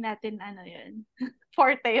 hindi natin yun.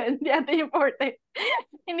 Forte yun. Hindi natin yung forte.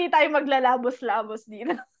 Hindi tayo maglalabos-labos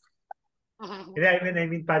dito. I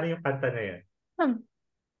mean, paano yung kanta na yan?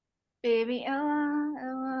 Baby,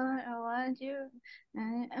 I want you.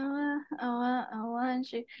 I want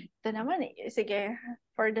you. Ito naman Sige,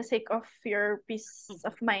 for the sake of your peace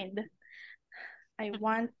of mind. I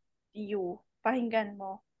want you. Pakinggan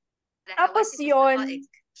mo. Tapos yun.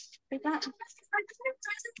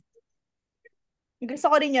 Gusto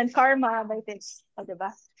ko rin yun. Karma by Tix. Diba?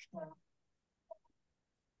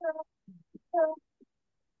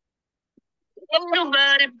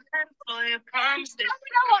 Nobody for your promises.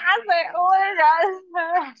 Oh my God.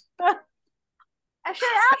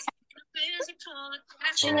 Actually,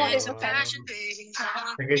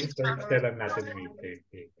 Sige, disconnect lang natin later.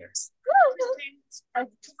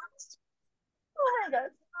 Oh my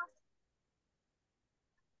God.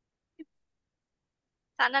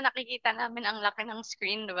 Sana nakikita namin ang laki ng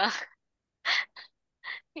screen, di ba?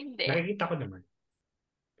 Hindi. Nakikita ko naman.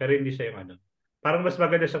 Pero hindi siya yung Parang mas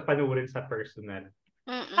maganda siyang panuorin sa personal.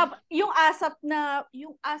 Yung asap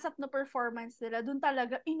na performance nila, doon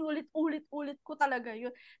talaga inulit-ulit ko talaga yun.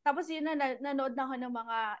 Tapos yun nanood na ako ng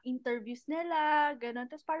mga interviews nila, ganun.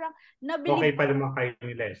 Tapos parang nabilib. Okay pa naman kayo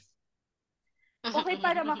ni Les. Okay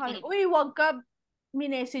pa naman kami. Uy, wag ka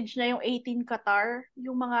minessage na yung 18 Qatar,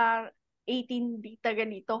 yung mga 18 taga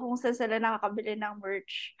dito kung saan sila nakakabili ng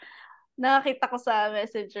merch. Nakakita ko sa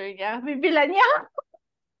messenger niya. Bibilan niya.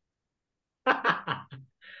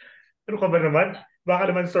 Ano ka ba naman? Baka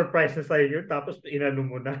naman surprise na sa'yo yun, tapos inano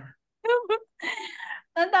mo na.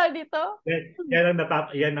 Ang tawag dito? Yan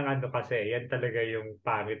ang kasi, yan talaga yung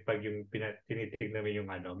pangit pag yung tinitignan mo yung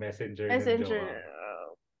messenger.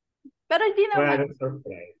 Pero hindi naman. Wala nang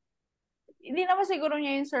surprise. Hindi naman siguro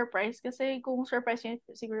niya yung surprise kasi kung surprise niya,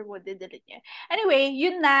 siguro mo delete niya. Anyway,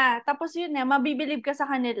 yun na. Tapos yun na, mabibilib ka sa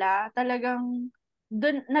kanila. Talagang,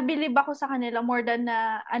 dun, nabilib ako sa kanila more than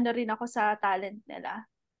na rin ako sa talent nila.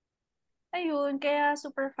 Ayun, kaya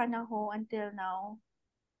super fan ako until now.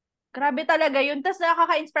 Grabe talaga yun. Tapos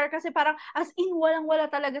nakaka-inspire kasi parang as in walang-wala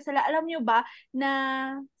talaga sila. Alam nyo ba na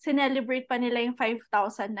sinelebrate pa nila yung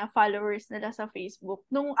 5,000 na followers nila sa Facebook.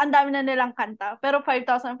 Nung ang dami na nilang kanta, pero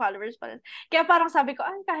 5,000 followers pa rin. Kaya parang sabi ko,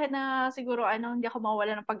 kahit na siguro hindi ako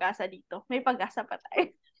mawala ng pag-asa dito. May pag-asa pa tayo.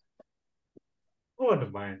 Oo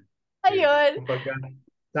naman. Ayun. Kumbaga,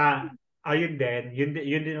 ayun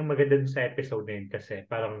din ang maganda sa episode na yun kasi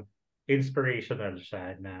parang inspirational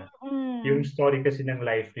siya na yung story kasi ng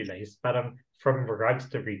life nila is parang from rags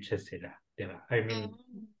to riches sila. Diba? I mean,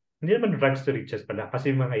 hindi naman rags to riches pala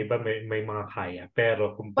kasi mga iba may mga kaya.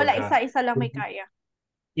 Pero kumbaga, wala isa-isa lang may kaya.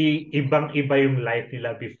 Ibang-iba yung life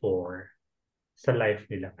nila before sa life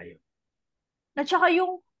nila ngayon. At saka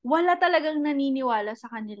yung wala talagang naniniwala sa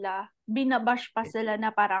kanila. Binabash pa sila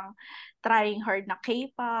na parang trying hard na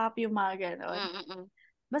K-pop, yung mga gano'n.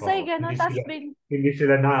 Basta yung gano'n. Hindi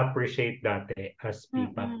sila na-appreciate dati as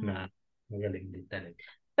P-pop na magaling din talaga.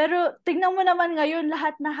 Pero tignan mo naman ngayon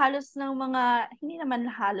lahat na halos ng mga, hindi naman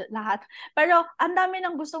lahat, pero ang dami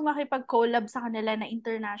nang gustong makipag-collab sa kanila na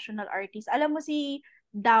international artist. Alam mo si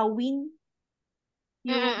Dawin,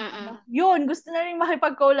 yung Mm-mm. yun, gusto na rin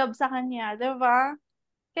makipag-collab sa kanya, 'di ba?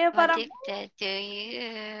 Kaya parang, Addicted to you.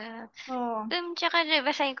 oh, Tsaka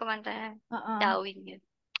basahin ko man ta. uh Dawin yun.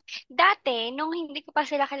 Dati, nung hindi ko pa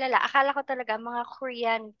sila kilala, akala ko talaga mga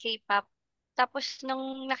Korean K-pop. Tapos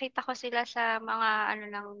nung nakita ko sila sa mga ano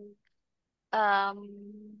ng um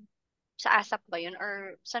sa ASAP ba yun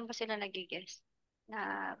or saan ba sila nagigest?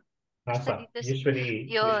 Na basta ASAP. dito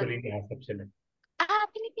Usually yun. ni ASAP sila.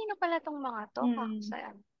 Pilipino pala tong mga to. mm.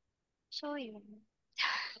 So yun.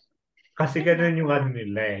 Kasi Yun lang. ganun yung ano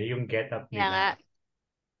nila yung get up Kaya nga. nila.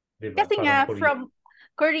 Di ba? Kasi Parang nga Korean. from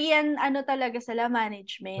Korean ano talaga sila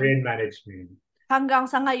management Korean management. hanggang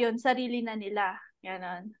sa ngayon sarili na nila.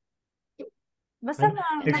 Ganon. Basta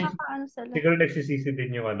Ano, nakakaano sila. siguro nagsisisi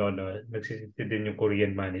din yung ano, no? Nagsisisi din yung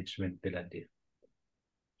Korean management nila din.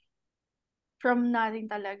 From nothing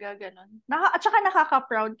talaga, ganun. At saka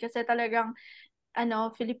nakaka-proud kasi talagang,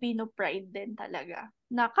 Filipino pride din talaga.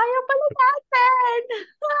 Na kaya pala natin!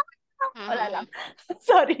 Wala lang.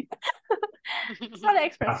 Sorry. Sorry,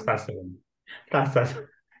 express. Tasas.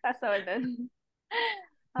 Taso dun.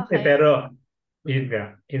 Okay. Pero, yun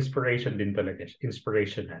nga, inspiration din talaga.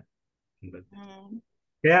 Inspirational.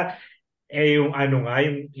 Kaya, yung ano nga,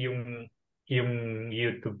 yung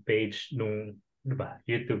YouTube page nung, di ba?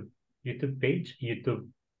 YouTube page?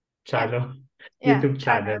 YouTube channel? Yeah, YouTube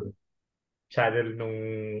channel. channel nung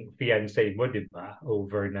fiancé mo, di ba?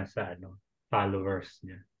 Over na sa followers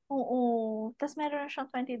niya. Oo. Tapos meron na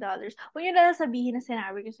siyang $20. Huwag nyo na sabihin na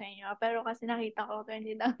sinabi ko sa inyo. Pero kasi nakita ko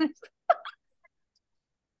 $20.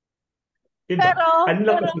 Diba? Ano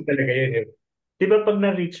lang kasi talaga yun eh. Diba pag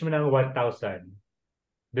na-reach mo ng 1,000,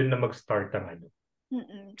 doon na mag-start ang ano.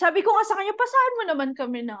 Sabi ko nga sa kanya, pasahan mo naman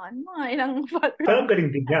kami ng mga ilang followers. Parang galing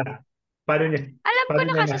din niya. Alam ko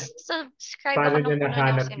na kasi subscribe ako nung una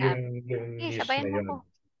niyang sinabi. yung niche Sabayan na mo yun. ko.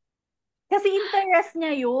 Kasi interest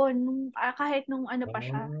niya yun. Kahit nung ano pa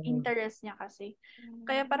siya, interest niya kasi.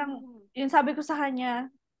 Kaya parang, yun sabi ko sa kanya,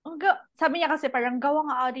 sabi niya kasi parang gawa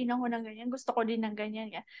nga din ako ng ganyan. Gusto ko din ng ganyan.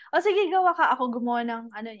 Yan. O sige, gawa ka. Ako gumawa ng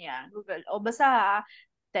niya, Google. O basta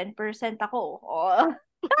 10% ako. O.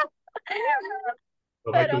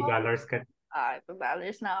 May $2 ka.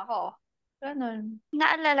 $2 na ako. Ganun.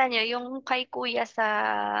 Naalala niyo yung kay Kuya sa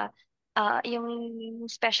yung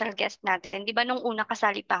special guest natin. Di ba nung una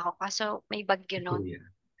kasali pa ako kaso may bagyo nun?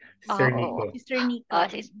 Sister Oo. Nico. Sister Nico.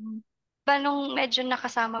 Ba nung medyo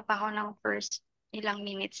nakasama pa ako ng first ilang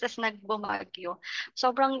minutes, tapos nagbumagyo.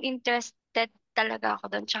 Sobrang interested talaga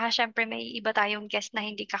ako doon. Tsaka syempre may iba tayong guest na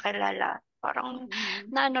hindi kakilala. Parang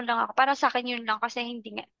naano lang ako. Para sa akin yun lang kasi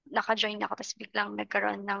hindi nga naka-join ako tapos biglang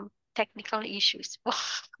nagkaroon ng technical issues po.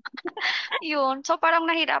 Yun. So parang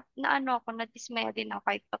nahirap na ako, nadismaya din ako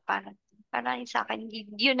kahit pa paano. Parang sa akin,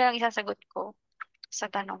 yun na lang isasagot ko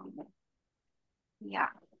sa tanong mo.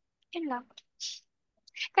 Yeah. Yun lang.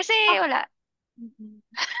 Kasi wala.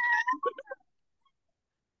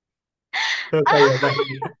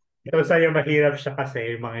 So sa'yo mahirap siya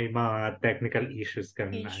kasi mga technical issues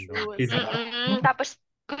kang Tapos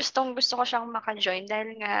gusto ko siyang maka-join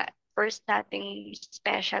dahil nga first nating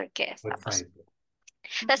special guest.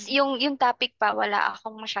 Tapos yung topic pa wala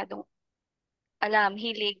akong masyadong alam,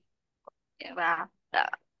 hilig. Diba?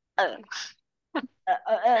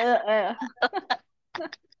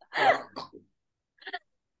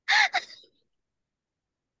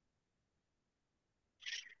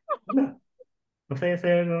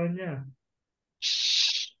 Masaya-saya naman niya.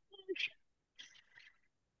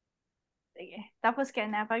 Sige. Tapos ka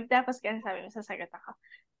na. Pag tapos ka na, sabi mo, sasagot ako.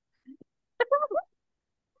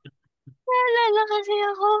 Naalala kasi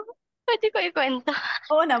ako. Pwede ko ikwento.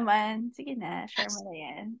 Oo naman. Sige na. Share mo na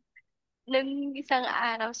yan. Nung isang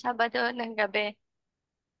araw, Sabado ng gabi,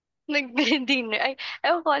 nag-dinner.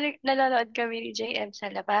 Ewan ko, nanonood kami ni JM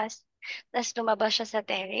sa labas. Tapos lumabas siya sa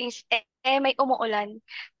terrace. May umuulan.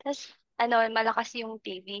 Tapos, malakas yung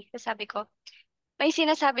TV. Tapos sabi ko, may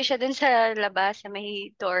sinasabi siya dun sa labas, sa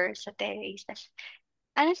may door sa terrace. Tapos,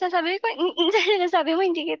 ano sasabi ko? Sinasabi mo,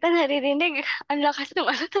 hindi kita naririnig. Ang lakas ng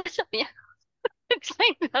Tapos sabi niya,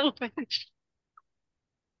 nag-sign language.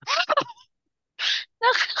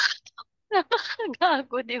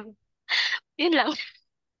 Nakakagago, di ba? Yun lang.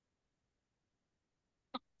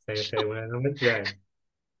 Saya-saya mo na naman dyan.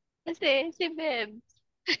 Kasi si Beb.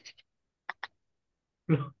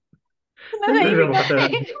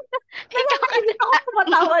 Ikaw kasi ako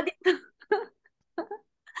tumatawa dito.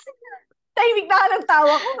 Tahimik na ka ng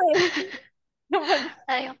tawa ko eh.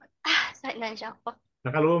 Ayun. Nandiyan ako.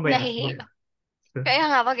 Nakalumayas ba? Nahihiya. Kaya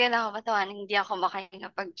nga, pag yan ako matawanan, hindi ako makahinga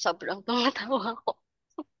pag sobrang tumatawa ko.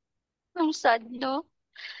 Ang sad, no?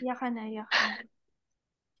 Iyak ka na, iyak ka na.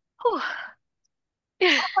 Whew.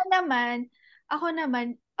 Ako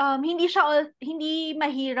naman, hindi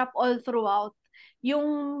mahirap all throughout. Yung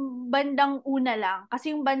bandang una lang,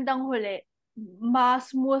 kasi yung bandang huli,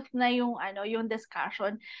 mas smooth na yung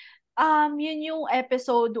discussion. Yun yung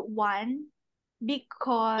episode 1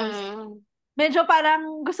 because Mm, medyo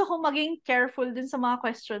parang gusto kong maging careful din sa mga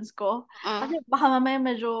questions ko. Kasi mm, baka mamaya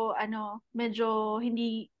medyo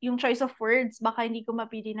hindi, yung choice of words, baka hindi ko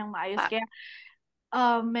mapili ng maayos. pa. Kaya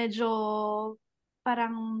medyo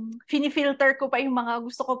parang finifilter ko pa yung mga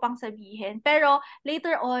gusto ko pang sabihin. Pero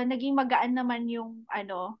later on, naging magaan naman yung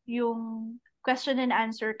question and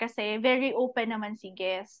answer kasi very open naman si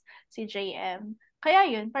guest, si JM. Kaya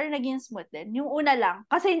yun, parang naging smooth din. Yung una lang,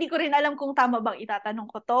 kasi hindi ko rin alam kung tama bang itatanong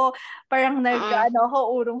ko to. Parang Mm,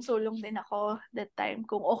 ako, urong-sulong din ako that time.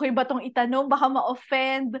 Kung okay ba tong itanong, baka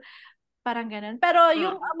ma-offend. Parang ganun. Pero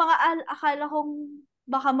yung mm. mga akala kong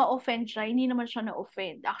baka ma-offend siya, hindi naman siya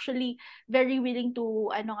na-offend. Actually, very willing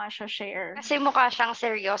to, nga siya, share. Kasi mukha siyang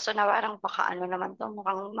seryoso na parang baka ano naman to,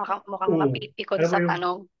 mukhang Oo. mapipikon Alam mo sa yung,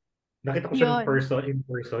 tanong. nakita ko siya Yun. in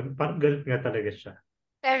person, parang galit nga talaga siya.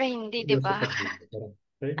 Pero hindi, di Seryoso ba? sa video.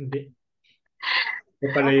 Parang, hindi. Ito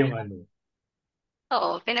pala Okay. yung ano. Oo,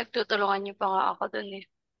 pinagtutulungan niyo pa nga ako dun eh.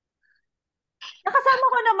 Nakasama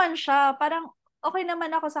ko naman siya. Parang okay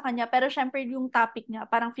naman ako sa kanya. Pero syempre yung topic niya,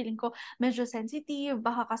 parang feeling ko medyo sensitive.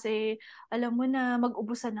 Baka kasi, alam mo na,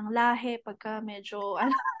 mag-ubusan ng lahi pagka medyo,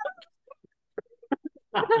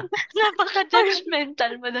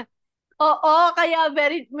 Napaka-judgmental mo na. Oo, kaya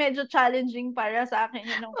medyo challenging para sa akin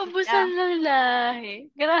yun nung Ubusan una. ng lahi.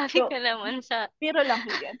 Grabe So, ka naman sa... biro lang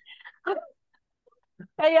ho yan.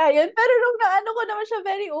 Kaya yun. Pero nung naano ko naman siya,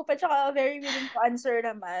 very open, tsaka very willing to answer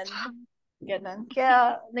naman. Ganun.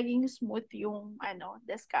 Kaya naging smooth yung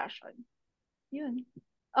discussion. Yun.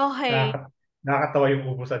 Okay. Nakakatawa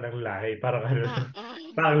yung ubusan ng lahi. Parang ano,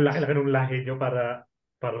 Mm-mm. parang laki-laki ng lahi nyo para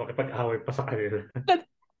makipag-away pa sa kanila.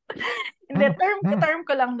 Hindi, term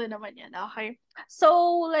ko lang din naman yan. Okay. So,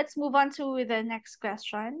 let's move on to the next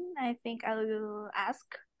question. I think I will ask.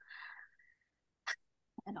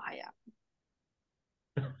 Ano kaya?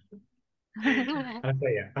 Ang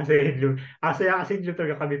saya. Kasi hindi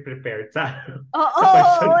talaga kami prepared sa Oo,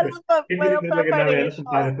 sa question. Hindi walang talaga namin alam kung preparation.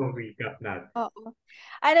 paano itong recap natin. Oo.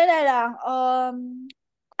 Ano na lang,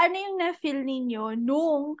 ano yung na-feel ninyo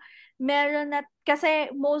nung meron na, kasi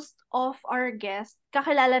most of our guests,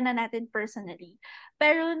 kakilala na natin personally.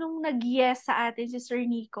 Pero nung nag-yes sa atin si Sir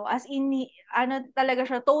Nico, as in, ano talaga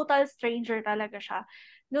siya, total stranger talaga siya.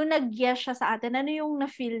 Nung nag-yes siya sa atin, ano yung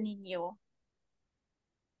na-feel ninyo?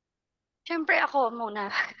 Siyempre ako muna.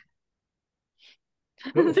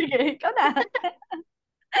 No? Sige, ikaw na.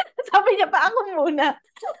 Sabi niya pa ako muna.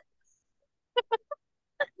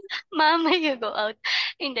 Mama, you go out.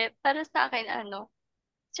 Hindi, para sa akin,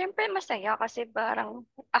 siyempre masaya kasi parang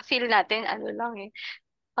feel natin, lang eh.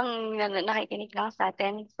 Ang nakikinig lang sa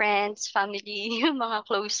atin, friends, family, yung mga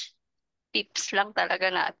close tips lang talaga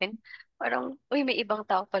natin. Parang, uy, may ibang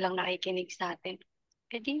tao palang nakikinig sa atin.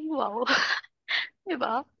 Eh di, wow.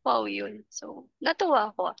 Diba? Wow yun. So,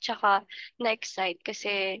 natuwa ako. Tsaka, na-excite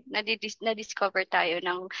kasi na-discover tayo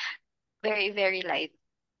ng very, very light.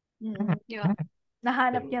 Mm. Diba?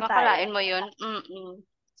 Nahanap niya tayo. Makalain mo yun. Mm-mm.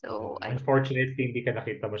 So, Unfortunately, hindi ka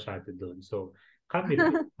nakita masyado doon. So, kami na.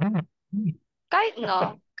 kahit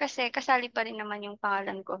no, kasi kasali pa rin naman yung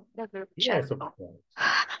pangalan ko, the group chat Yes, of ko. course.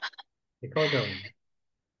 Ikaw naman.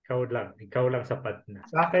 Ikaw lang sapat na.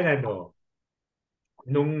 Sa akin,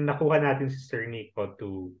 nung nakuha natin si Sir Nico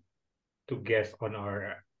to guest on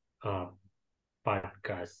our um,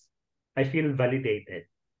 podcast, I feel validated.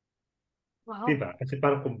 Wow. Diba? Kasi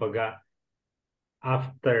parang kumbaga,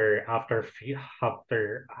 after after fe-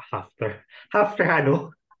 after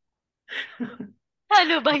ano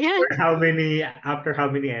Ano ba yan? after how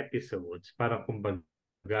many episodes, parang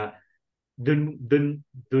kumbaga dun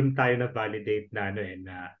tayo na validate na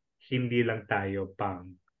na hindi lang tayo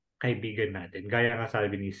pang kaibigan natin, gaya nga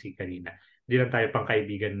sabi ni Si kanina, hindi lang tayo pang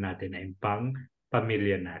kaibigan natin ay pang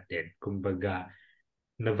pamilya natin. Kumbaga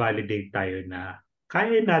na validate tayo na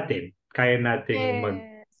kaya nating Yes.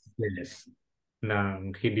 mag-bless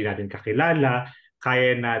ng hindi natin kakilala,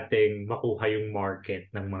 kaya nating makuha yung market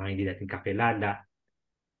ng mga hindi natin kakilala,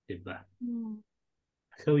 'di ba? Mm.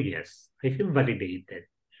 So yes, I feel validated.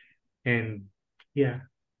 And yeah,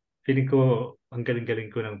 feeling ko ang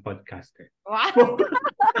galing-galing ko ng podcaster. Wow.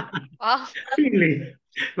 Wow. feeling,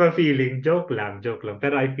 feeling, joke lang.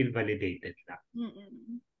 Pero I feel validated lang.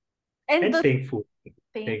 Mm-mm. And And to thankful.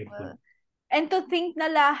 thankful. And to think na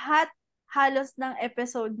lahat halos ng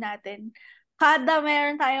episode natin, kada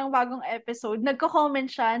meron tayong bagong episode, nagko-comment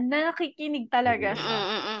siya na nakikinig talaga siya.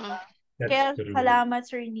 That's Kaya true. salamat,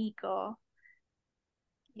 Sir Nico.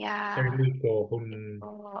 Yeah. Sir Nico, kung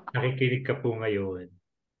Oo. nakikinig ka po ngayon,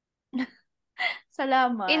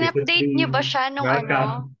 Salamat. In-update niyo ba siya nung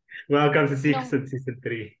ano? Welcome sa season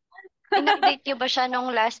 3. In-update niyo ba siya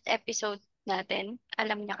nung last episode natin?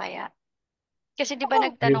 Alam niya kaya? Kasi di ba Oo.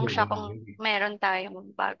 nagtanong siya Hindi. kung meron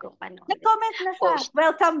tayong bagong ano. Nag-comment na siya. Post.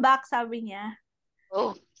 Welcome back, sabi niya.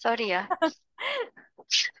 Oh, sorry ah.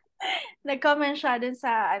 Nag-comment siya dun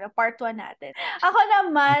sa part 1 natin. Ako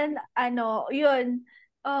naman, yun,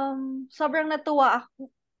 sobrang natuwa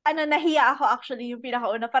ako. Nahiya ako actually yung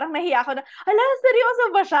pinakauna. Parang nahiya ako na, hala, seryoso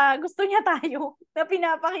ba siya? Gusto niya tayo na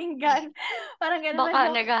pinapakinggan. Parang ganun Baka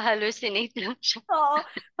lang. nag-hallucinate lang siya. Oo.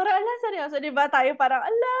 Parang, ala, seryoso, di ba? Tayo parang,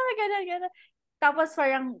 ala, ganun. Tapos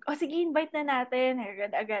parang, sige, invite na natin.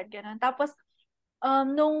 Agad, ganun. Tapos,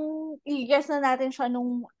 nung i-guess na natin siya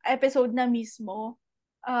nung episode na mismo,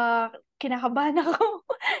 kinakabahan ako.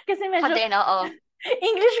 Kasi medyo, Ako din, oo.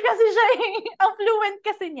 English kasi siya eh. Ang fluent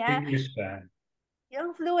kasi niya. English ka.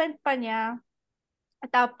 Yung fluent pa niya.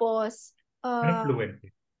 Tapos, Anong fluent?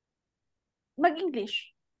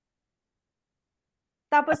 mag-English.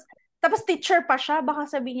 Tapos teacher pa siya, baka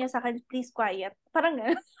sabihin niya sa akin, please quiet. Parang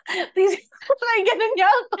gano'n. Please, ay, gano'n niya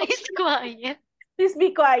ako. Please quiet. Please be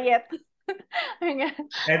quiet.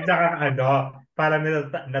 At saka parang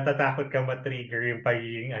natatakot ka matrigger yung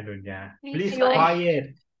pagiging niya. Please Please quiet.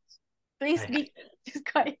 Please be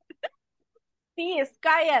quiet. Please,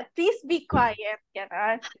 quiet. Please be quiet.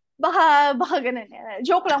 Gano'n. Baka gano'n yan.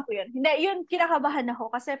 Joke lang po yun. Hindi, yun, kinakabahan ako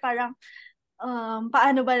kasi parang,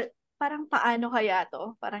 paano kaya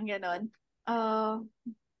to? Parang gano'n.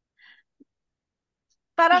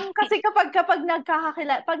 Parang kasi kapag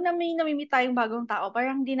nagkakakilala, pag may namimit tayong bagong tao,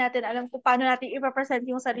 parang hindi natin alam kung paano natin i-represent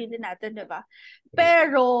yung sarili natin, di ba?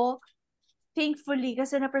 Pero, thankfully,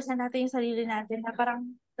 kasi na-present natin yung sarili natin na parang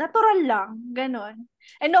natural lang, ganon.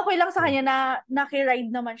 And okay lang sa kanya na nakiride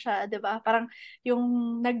naman siya, di ba? Parang yung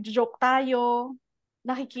nag-joke tayo,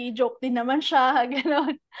 nakiki-joke din naman siya,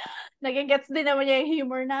 ganon. Nag-gets din naman niya yung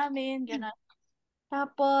humor namin, ganon.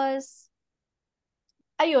 Tapos,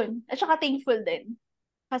 ayun, at saka thankful din.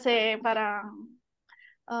 Kasi parang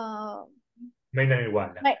may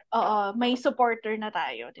naniwala. May supporter na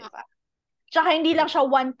tayo, di ba? Tsaka hindi lang siya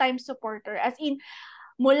one-time supporter. As in,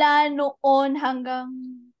 mula noon hanggang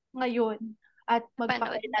ngayon at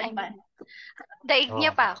magpakailanman. Daig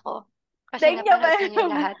niya pa ako. Kasi Daig niya pa niya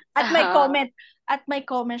lahat. At may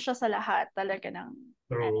comment siya sa lahat talaga ng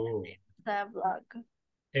sa vlog.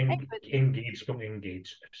 Engage kung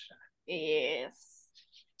engage na siya. Yes.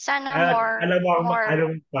 Sana more.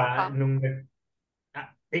 Alam pa, nung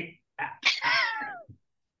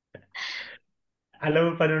alam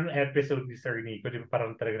mo pa nung episode ni Sir Nico, di ba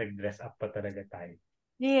parang talaga nag-dress up pa talaga tayo.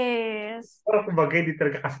 Yes. Parang kumbaga, hindi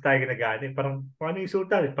talaga kasi tayo nag-ano. Parang kung ano yung suot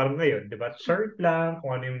natin, parang ngayon, di ba? Shirt lang,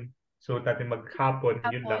 kung ano yung suot natin maghapon,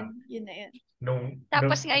 yun lang. Yun na yun.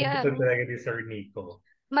 Tapos ngayon, episode talaga ni Sir Nico.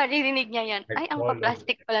 Maririnig niya yan. Ay, ang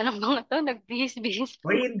pa-plastic pala ng mga to. Nagbihis-bihis.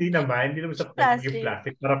 Ay, hindi naman sa plastic.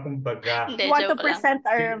 Parang kumbaga, 1%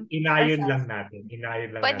 are inayon lang natin.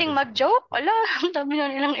 Pwedeng mag-joke? Wala, ang dami na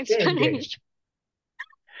nilang explanation.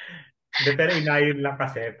 Pero inayon lang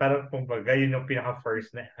kasi, parang kumbaga, yun yung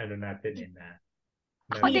pinaka-first na natin.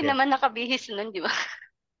 Ako din naman nakabihis nun, di ba?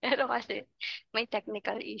 Pero kasi, may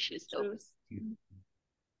technical issues. So.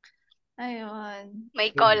 Ayun.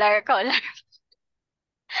 May collar.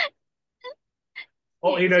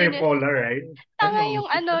 Yung collar, right? Tanga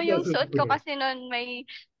yung suot ko kasi noon may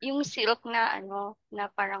yung silk na na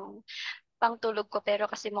parang pangtulog ko pero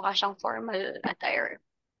kasi mukha siyang formal attire.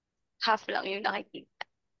 Half lang yung nakikita.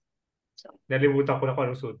 So, nalimutan ko na kung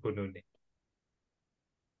anong suot ko noon eh.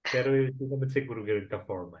 Pero hindi naman siguro ganoon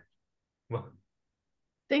ka-formal.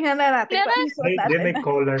 Tingnan na natin. May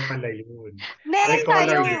collar pala yun. Meron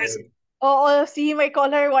tayo. Oo, may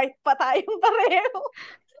collar white pa tayong pareho.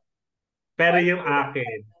 Pero yung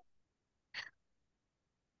akin,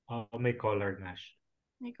 may collar na siya.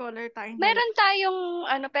 May collar tayo. Meron tayong,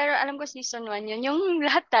 pero alam ko season 1 yun. Yung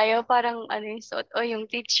lahat tayo parang yung suot. O yung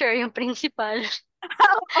teacher, yung principal.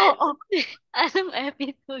 Oo. Anong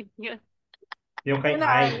episode yun? Yung kay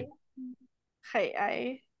Ai. Kay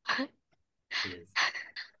Ai. Yes.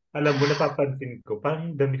 Alam mo, napapansin ko,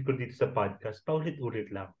 parang damit ko dito sa podcast, paulit-ulit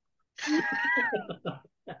lang.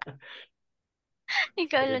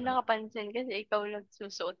 Ikaw lang nakapansin kasi ikaw lang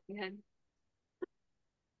susuot yan.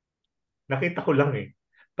 Nakita ko lang eh.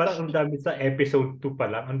 Parang ang dami sa episode 2 pa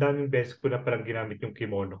lang. Ang daming beses ko na parang ginamit yung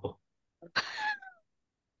kimono ko.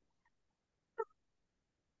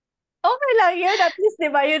 Okay lang yun. At least, di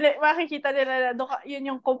ba, yun, makikita nila na yun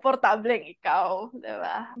yung komportableng ikaw. Di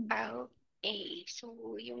ba? Okay.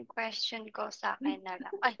 So, yung question ko sa akin na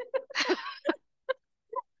lang. Ay,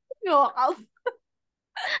 Wow.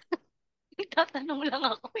 tatanong lang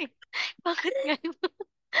ako eh. Bakit ngayon?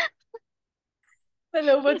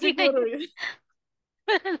 Nalobot Hindi na, siguro yun.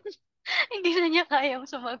 hindi na niya kayang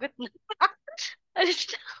sumagot na. Alis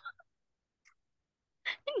na.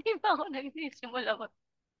 Hindi pa ako nagsisimula mag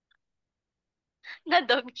na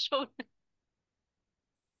dog show na.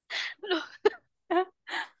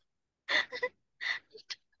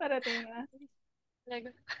 Parating na. Talaga.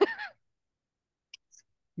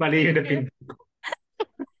 Mali yun na pin.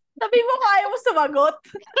 Sabi mo kaya mo sumagot.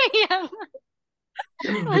 Kaya nga.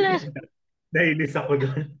 Wala. Nainis ako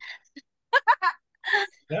doon.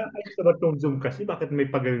 Ayos naman tong Zoom kasi bakit may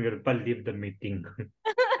pag-ganyan pa leave the meeting?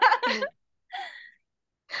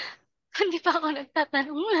 Hindi pa ako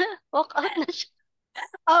nagtatanong na. Walk out na siya.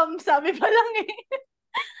 Sabi pa lang eh.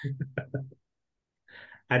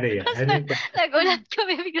 Ano yan? Tapos Ano yung question? nagulat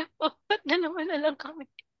kami bigla po. Ba't na naman na lang kami?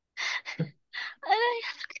 Ano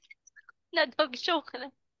yan? Na dog show ka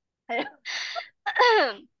lang.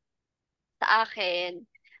 Ayun. Sa akin,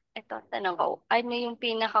 ito, tanong ko, ano yung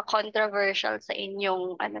pinaka-controversial sa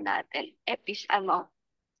inyong,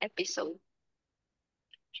 episode?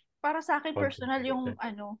 Para sa akin personal yung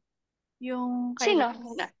yung kay Sino?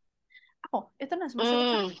 Rex. Ako, ito na, masagot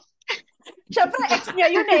na. Mm. Siyempre, ex niya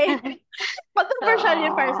yun eh. Controversial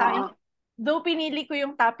yun para sa akin. Oo. Though pinili ko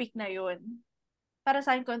yung topic na yun, para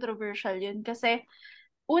sa akin controversial yun. Kasi,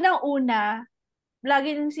 unang-una,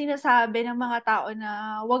 lagi nang sinasabi ng mga tao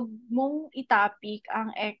na wag mong itapik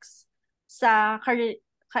ang ex sa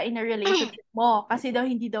in a relationship mo. Kasi daw,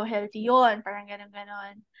 hindi daw healthy yun. Parang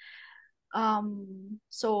ganon-ganon.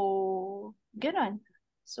 So, ganon.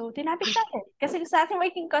 So, tinapik natin. Kasi sa akin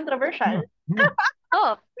magiging controversial.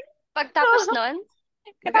 Oh, pagtapos nun,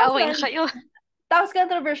 nag-away na kayo. Tapos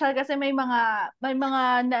controversial kasi may mga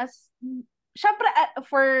syempre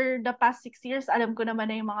for the past 6 years alam ko naman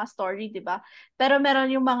na yung mga story, 'di ba? Pero meron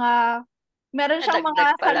siyang mga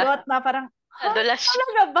Nadagdag pala. sagot na parang Nadulas.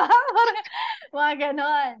 talaga ba? Parang mga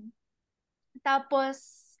ganon. Tapos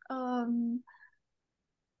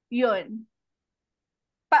yun.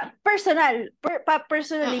 Personally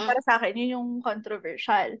Mm-mm. para sa akin yun yung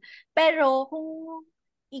controversial. Pero kung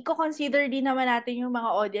i-consider din naman natin yung mga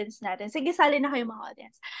audience natin. Sige, sali na kayo mga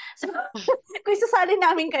audience. So, kung isasali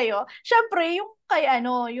namin kayo, syempre,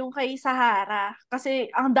 yung kay Sahara. Kasi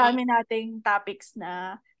ang dami nating topics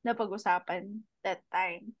na napag-usapan that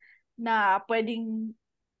time na pwedeng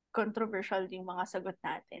controversial yung mga sagot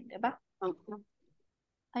natin. Diba? Mm-mm.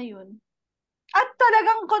 Ayun. At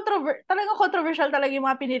talagang controversial talaga yung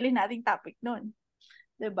mga pinili nating topic noon.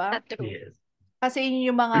 Diba? True. Yes. Kasi yun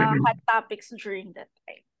yung mga hot topics during that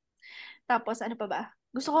time. Tapos, ano pa ba?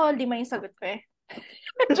 Gusto ko 5 yung sagot ko eh.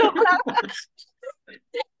 Joke lang.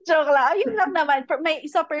 Joke lang. Ayun lang naman. May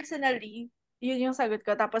isa personally, yun yung sagot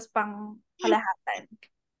ko. Tapos pang kalahatan.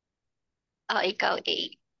 Oh, ikaw, A.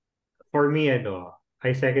 For me,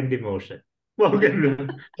 I second the motion. Wow, ganun.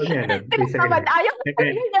 I second Naman, it. ayaw ko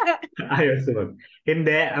Okay. niya. Ayaw sunod.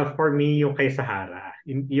 Hindi, for me, yung kay Sahara,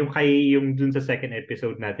 yung dun sa second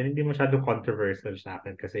episode natin, hindi masyado controversial sa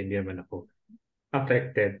akin kasi hindi naman ako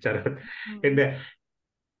affected. Charot. Hindi.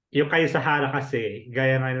 Yung kay Sahara kasi,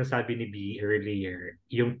 gaya nga ng sabi ni B earlier,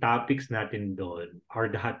 yung topics natin doon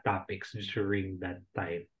are the hot topics during that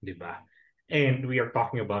time, di ba? And we are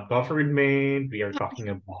talking about government, we are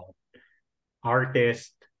talking about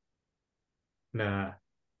artists na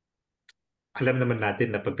alam naman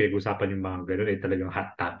natin na pag pinag-usapan yung mga ganun ay talagang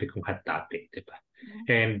hot topic kung hot topic, di ba?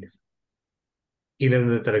 And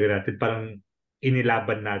inano na talaga natin, parang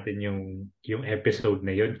inilaban natin yung episode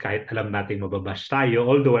na yun kahit alam natin mababash tayo,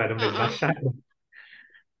 although wala nang nagbash tayo.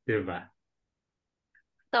 Di ba?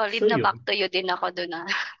 Solid So na yun, back to you din ako dun ah.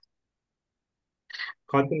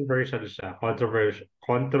 controversial siya.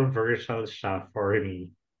 Controversial siya for me.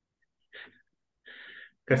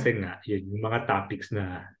 Kasi nga, yun, yung mga topics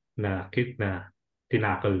na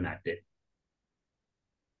tinakal natin.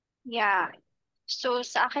 Yeah. So,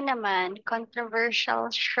 sa akin naman, controversial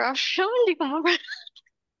siya. Hindi ko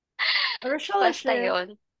Basta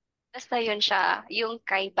yun. Basta yun siya. Yung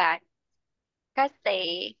kay Bat.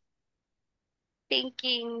 Kasi,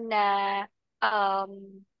 thinking na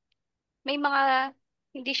may mga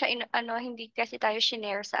hindi siya hindi kasi tayo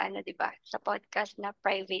shinare sa 'di ba? Sa podcast na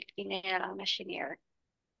private na lang na shinare.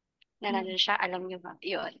 na nandun siya, alam niyo ba?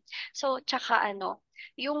 Yun. So, tsaka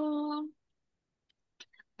yung,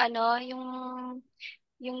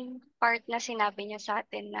 yung part na sinabi niya sa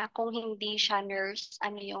atin na kung hindi siya nurse,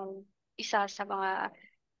 ano yung isa sa mga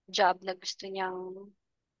job na gusto niyang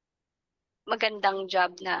magandang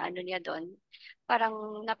job na niya doon.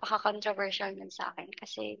 Parang napaka-controversial nun sa akin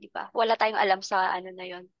kasi, di ba, wala tayong alam sa na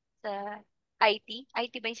yon sa IT.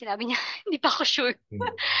 IT ba yung sinabi niya? Hindi pa ako sure.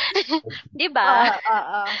 Di ba?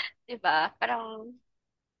 Di ba? Parang,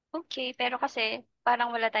 okay. Pero kasi,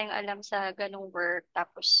 parang wala tayong alam sa ganong work.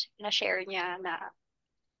 Tapos, na-share niya na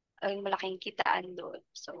ay malaking kitaan doon.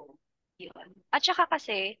 So, yun. At saka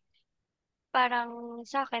kasi, parang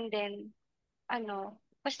sa akin din,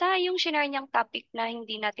 basta yung shinare niyang topic na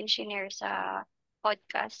hindi natin shinare sa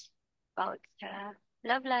podcast about sa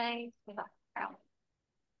love life, diba? Parang,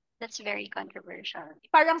 that's very controversial.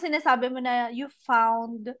 Parang sinasabi mo na you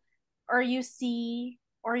found or you see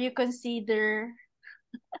or you consider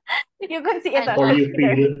Ano? Or you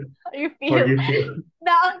feel. you Or feel you feel.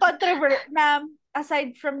 na ang na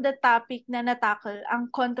aside from the topic na natakal,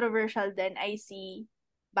 ang controversial din I see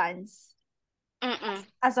Vance Mm-mm.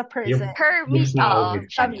 as a person. Her Yung mismo. tao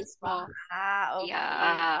Siya mismo. mismo. Okay.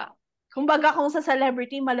 Yeah. Kumbaga kung sa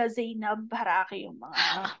celebrity, mala Zainab, Haraki yung mga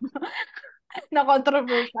na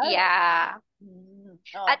controversial. Yeah.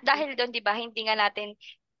 Okay. At dahil doon, di ba, hindi nga natin,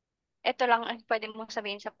 ito lang ang pwede mong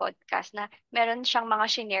sabihin sa podcast na meron siyang mga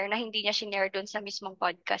shinare na hindi niya shinare doon sa mismong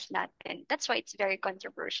podcast natin. That's why it's very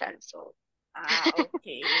controversial. So,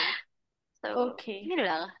 okay. so Okay. yun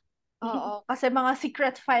lang. Oo, kasi mga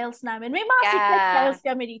secret files namin. May mga secret files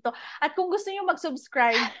kami dito. At kung gusto niyo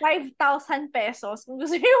mag-subscribe, 5,000 pesos. Kung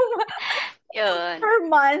gusto niyo Yun. per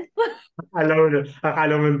month.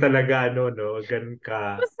 Akala mo talaga, no? Ganun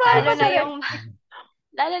ka.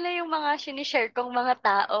 Lalo na yung mga sinishare kong mga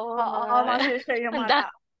tao. Oo, mga sinishare yung mga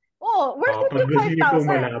tao. Oh, worth it pag yung gusto niyo pong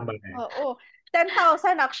 5,000. malaman. Oo.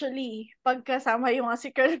 10,000 actually, pagkasama yung mga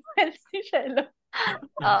secret files ni Shelo.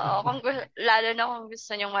 Oo, lalo na kung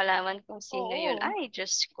gusto niyong malaman kung sino yun. Oo. Ay,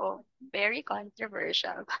 Diyos ko. Very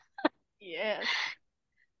controversial. Yes.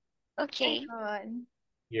 Okay.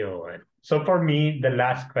 Yun. So for me, the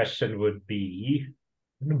last question would be,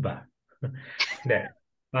 ano ba?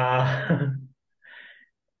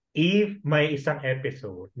 If may isang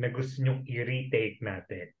episode na gusto nyong i-retake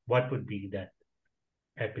natin, what would be that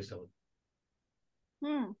episode?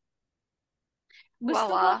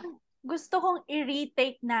 Gusto kong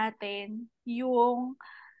i-retake natin yung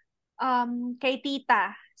kay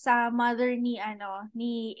tita sa mother ni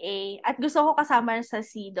A, at gusto ko kasama sa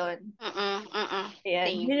C doon.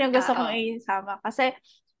 Ayan, yun yung gusto kong isama kasi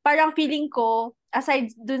parang feeling ko aside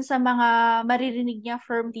dun sa mga maririnig niya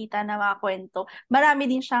from tita na mga kwento, marami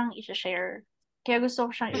din siyang i-share. Kaya gusto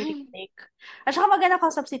ko siyang i-retake. At saka maganda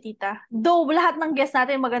kausap si tita. Though lahat ng guests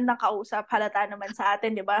natin magandang kausap, halata naman sa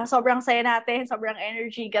atin, di ba? Sobrang saya natin, sobrang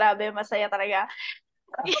energy, grabe, masaya talaga.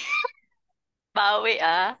 Bawi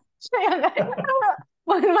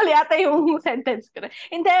Mali ata yung sentence ko.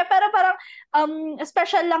 Hindi, pero parang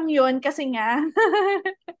special lang yun kasi nga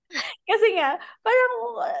parang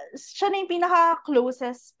siya na yung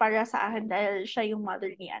pinaka-closest para sa akin dahil siya yung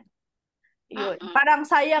mother niyan. Yun. Parang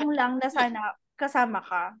sayang lang na sana kasama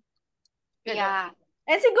ka. Ganun. Yeah.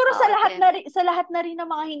 And siguro sa lahat na rin ng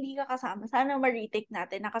mga hindi ka kasama, sana ma-retake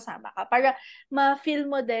natin na kasama ka para ma-feel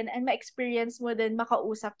mo din and ma-experience mo din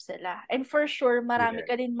makausap sila. And for sure, marami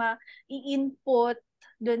ka din ma-i-input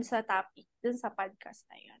dun sa topic, dun sa podcast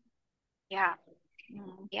na yun. Yeah.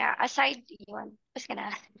 Yeah, aside yun. Tapos ka na?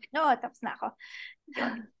 No, tapos na ako.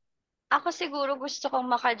 Yun. Ako siguro gusto kong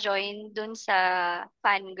maka-join dun sa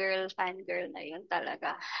fangirl na yun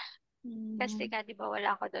talaga. Kasi nga, di ba,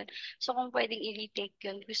 wala ako doon. So, kung pwedeng i-retake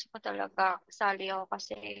yun, gusto ko talaga kasali ako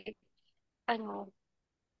kasi,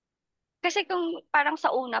 kasi kung parang sa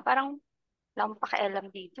una, parang lang pakialam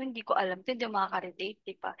dito, hindi ko alam ito, hindi makaka-relate,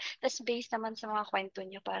 di ba? Tapos based naman sa mga kwento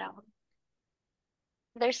niya, parang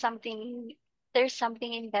there's something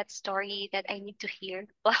in that story that I need to hear.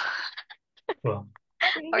 Well,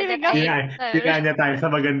 Or that Bigyan niya tayo sa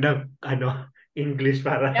magandang English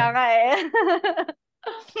para.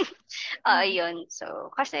 Yun. So,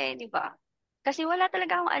 kasi, di ba? Kasi wala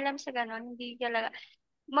talaga akong alam sa ganon. Hindi talaga.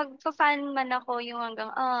 Magpa-fan man ako yung hanggang,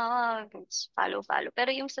 follow. Pero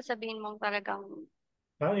yung sasabihin mong talagang...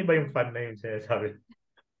 Parang iba yung fan na yun sinasabi.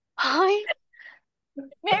 Ay!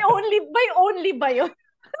 May only ba yun?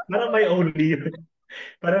 Parang may only yun.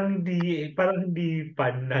 Parang hindi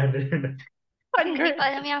fan na. Hindi ko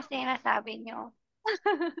alam yung sinasabi nyo.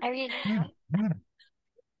 I really don't.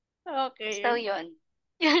 Okay. So, yun.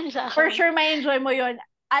 Yun lang. For sure, may enjoy mo yun.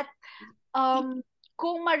 At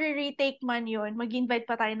kung retake man yun, mag-invite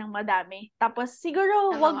pa tayo ng madami. Tapos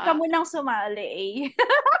siguro, Ng wag ka mga- munang sumali eh.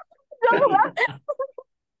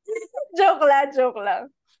 Joke lang. Joke lang.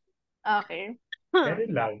 Okay.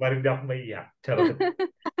 Meron lang, parang hindi ako maiyak. Charot.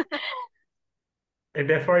 And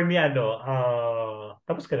then for me,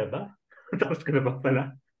 tapos ka na ba? Tapos ka na ba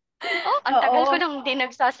pala? Oh, ang tagal ko Oo. nang hindi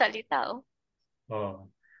nagsasalita, oh. Oh.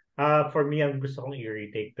 For me, ang gusto kong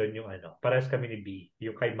i-retake doon yung parehas kami ni B,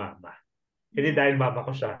 yung kay Mama. Hindi dahil mama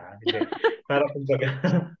ko siya, hindi. Para kumbaga,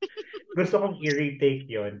 gusto kong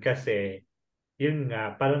i-retake yon kasi, yun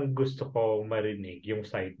nga, parang gusto ko marinig yung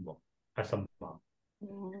side mo as a mom.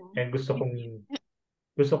 And gusto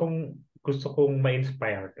kong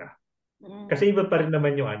ma-inspire ka. Kasi iba pa rin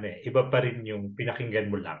naman yung iba pa rin yung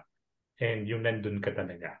pinakinggan mo lang. And yung nandun ka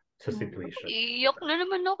talaga sa situation. Iyak na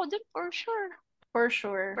naman ako dun for sure. For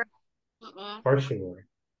sure. Mm-mm. For sure.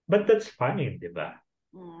 But that's fine, di ba?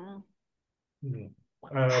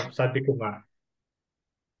 Sabi ko nga,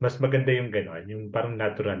 mas maganda yung gano'n, yung parang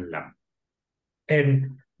natural lang.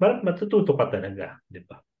 And parang matututo ka talaga, di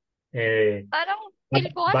ba? Parang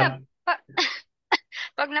feel ko nga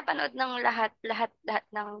pag napanood ng lahat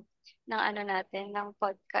ng natin, ng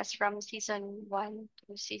podcast from season 1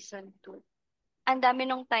 to season 2. Ang dami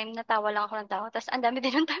nung time natawa lang ako ng tawa, tapos ang dami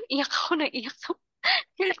din nung time iyak ako ng iyak. So,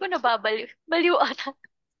 feel ko nababaliw. Baliw ata.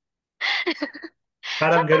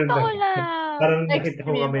 Parang Sa gano'n totoo lang. lang. Parang nakita ko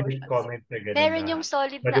Extreme kami emotions. nag-comment na gano'n Meron na yung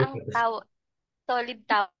solid na ang tawa. Solid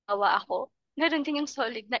tawa ako. Meron din yung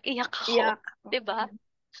solid na iyak ako. Iyak. Diba?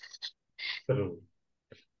 True.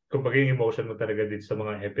 Kumbaga yung emotion mo talaga din sa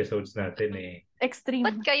mga episodes natin Extreme.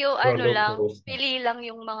 Ba't kayo roller lang, coaster. pili lang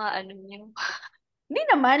yung mga nyo? Hindi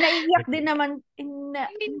naman, naiiyak din naman.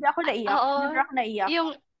 Hindi ako naiyak. Oo. Never ako naiyak. Yung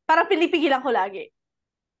Parang pinipigilan ko lagi.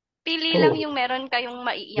 pili Oo. lang yung meron kayong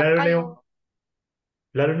maiiyak Lalo na kayo.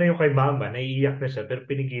 Lalo na yung kay Mama, naiiyak na siya pero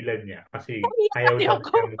pinigilan niya kasi ayaw daw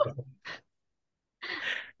Ayoko.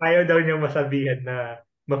 ayaw daw niya masabihan na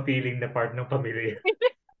ma-feeling na part ng pamilya.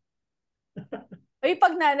 Uy,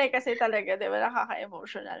 pag nanay kasi talaga, di ba,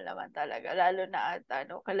 nakaka-emotional naman talaga. Lalo na at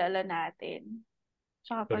kalala natin.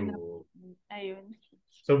 Tsaka pag, True. ayun.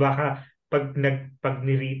 So baka pag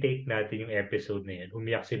ni-retake natin yung episode na yan,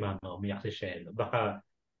 umiyak si Mama, umiyak si Shelo, baka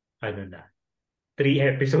 3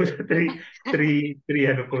 episodes, 3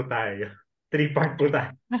 po tayo. 3-part po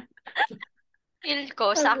tayo. Feel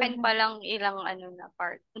ko, sa akin pa lang ilang na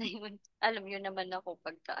part na yun. Alam yun naman ako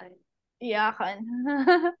pagkaan. Iyakan.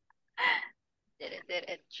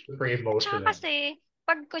 Dire-diretso. Super Tsaka emotional. kasi,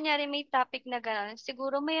 pag kunyari may topic na gano'n,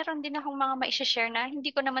 siguro mayroon din akong mga ma-share na hindi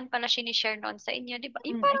ko naman pala sinishare noon sa inyo, di ba?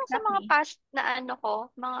 Yung parang sa mga Exactly. past na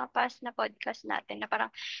mga past na podcast natin, na parang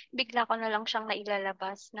bigla ko na lang siyang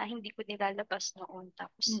nailalabas na hindi ko nilalabas noon.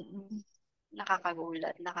 Tapos,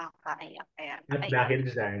 nakakagulat, nakakaiyak. Kaya, At dahil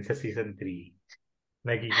dyan, sa season 3,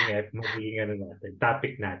 magiging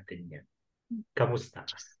topic natin yan. Kamusta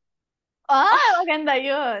ka? Maganda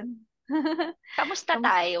yun. kamusta Kamusta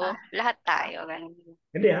tayo? ka? Lahat tayo. Ganun.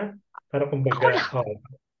 Hindi para kumbaga,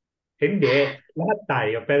 hindi, lahat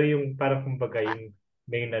tayo, pero yung para kumbaga yung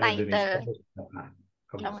main doon is Title. kamusta ka?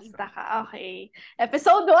 Kamusta ka? Okay.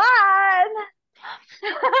 Episode 1!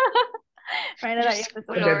 May na lang Diyos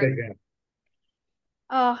ko, episode. Lord.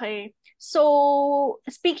 Okay. So,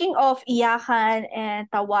 speaking of iyakan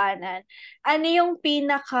and tawanan, ano yung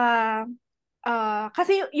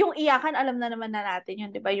kasi yung iyakan, alam na naman na natin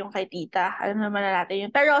yun, di ba? Yung kay tita, alam naman na natin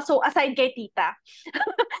yun. Pero, so, aside kay tita,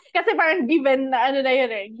 kasi parang given na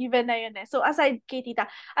given na yun eh. So, aside kay tita,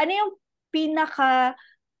 ano yung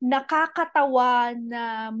nakakatawa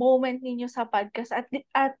na moment ninyo sa podcast at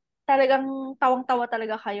talagang tawang-tawa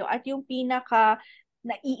talaga kayo at yung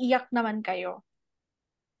naiiyak naman kayo?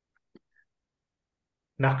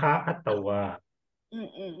 Nakakatawa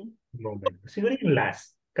Mm-mm. moment. Siguro yung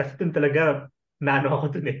last. Kasi dun talaga, ako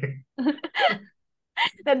dun eh.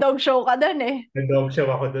 Na dog show ka dun eh. Nag-dog show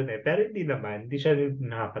ako dun eh. Pero hindi siya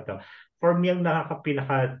nakakatawa. For me, ang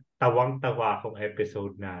pinakatawang-tawa akong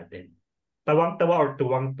episode natin. Tawang-tawa or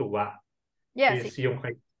tuwang-tuwa is yung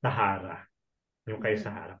kay Sahara. Yung kay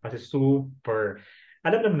Sahara. Kasi super,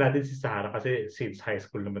 alam naman natin si Sahara kasi since high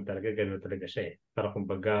school naman talaga, gano'n talaga siya eh. Para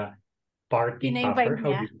kumbaga, party Pina-invite popper. How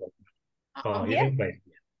niya. do you call it? Yeah. In-invite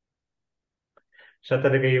niya. Siya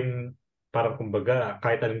talaga yung parang kumbaga,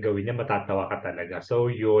 kahit anong gawin niya, matatawa ka talaga.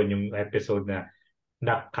 So, yun yung episode na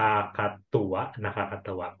nakakatawa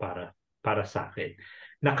para sa akin.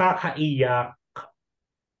 Nakakaiyak,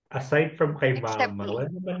 aside from kay Except Mama, me. wala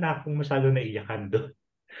naman na akong masyado naiyakan doon.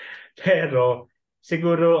 Pero,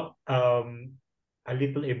 siguro, a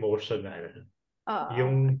little emotional. Oo.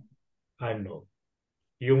 Yung,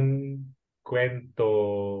 yung kwento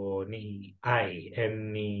ni Ai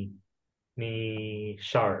and ni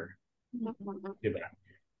Shar, Mm-mm. di ba?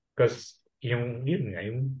 Because yun nga,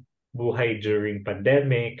 yung buhay during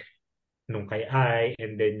pandemic, nung kay Ai,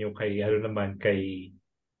 and then yung kay, ano naman, kay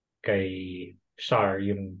Shar,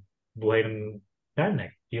 yung buhay ng nanay,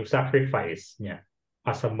 yung sacrifice niya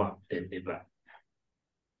as a mom din, di ba?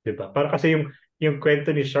 Di ba? Para kasi yung kwento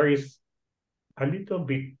ni Shar is a little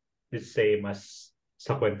bit the same as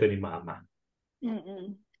sa kwento ni Mama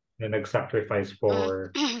Mm-mm. na nag-sacrifice for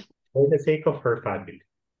Mm. the sake of her family.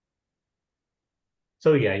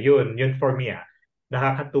 So yeah, yun for me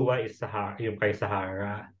Nakakatuwa is yung kay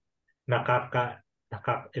Sahara.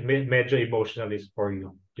 Medyo emotional is for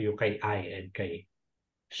yung kay Ai and kay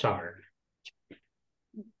Shar.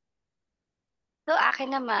 So, akin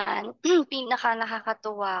naman, pinaka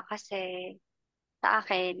nakakatuwa kasi sa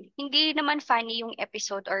akin, hindi naman funny yung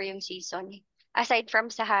episode or yung season. Aside from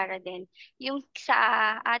Sahara din, yung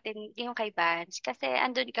sa atin, yung kay Vance, kasi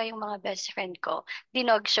andun kayong mga best friend ko,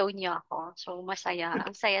 dinog show niyo ako. So, masaya.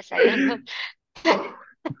 Ang saya-saya nun.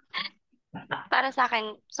 Para sa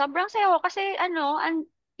akin, sobrang saya ko kasi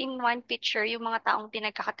in one picture, yung mga taong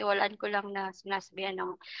pinagkakatiwalaan ko lang na sinasabihan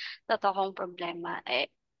ng totoong problema,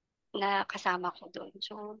 na kasama ko doon.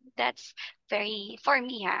 So, that's very, for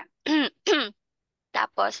me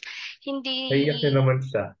Tapos, hindi, Naiyak na naman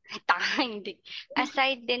siya. hindi.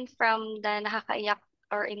 Aside din from the nakakaiyak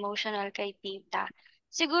or emotional kay tita,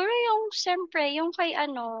 siguro yung, siyempre, yung kay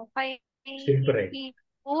Siyempre.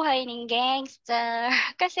 buhay ng gangster.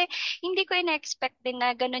 Kasi, hindi ko ina-expect din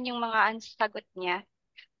na ganun yung mga sagot niya.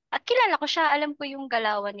 At kilala ko siya, alam ko yung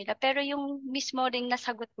galawan nila. Pero yung mismo ring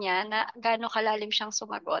nasagot niya, na gano'ng kalalim siyang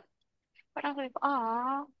sumagot. Parang sabi ko,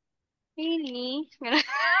 really?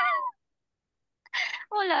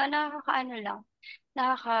 Wala, nakakaano lang.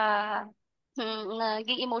 Nakaka,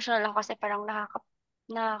 naging emotional lang kasi parang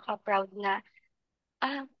nakaka-proud na,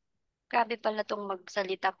 grabe pala tong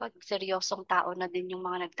magsalita pag seryosong tao na din yung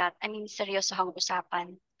mga seryosohang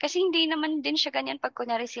usapan. Kasi hindi naman din siya ganyan pag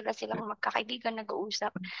kunwari silang magkakaibigan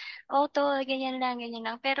nag-uusap. To, ganyan lang, ganyan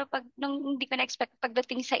lang. Pero nung hindi ko na-expect,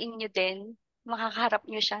 pagdating sa inyo din, makakaharap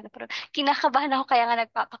niyo siya. Pero kinakabahan ako, kaya nga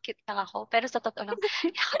nagpapakute lang ako. Pero sa totoo lang,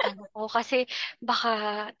 yakatan ako kasi baka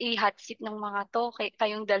i-hot seat ng mga to,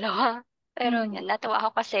 kayong dalawa. Pero yan, natawa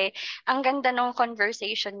ako kasi ang ganda ng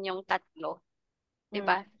conversation yung tatlo. 'Di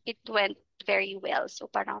ba? It went very well. So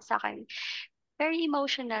parang sa akin, very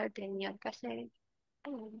emotional din yun kasi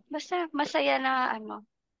basta masaya na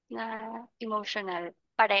na emotional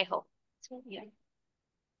pareho. So yun.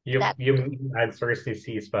 That Yung answers ni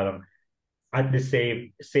C is parang at the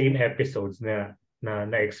same episodes na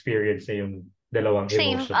experience niya yung dalawang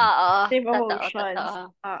same, emotion. Same totoo, emotions. totoo.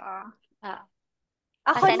 Oo. Ah.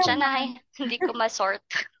 Ako Pasensya na, naman, hindi ko ma-sort.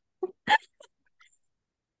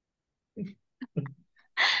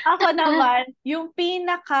 ako naman, yung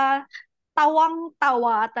pinaka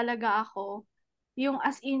tawang-tawa talaga ako. Yung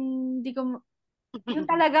as in, di ko, yung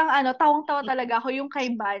talagang tawang-tawa talaga ako, yung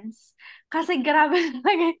kay Vance. Kasi grabe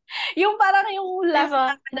talaga. Yung parang yung last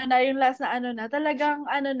Diba? yung last na talagang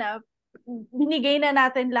binigay na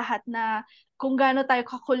natin lahat na kung gaano tayo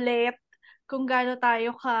kakulit, kung gaano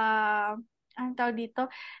tayo anong tawag dito?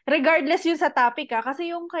 Regardless yun sa topic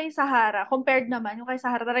kasi yung kay Sahara, compared naman, yung kay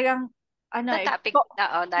Sahara talagang, Sa topic,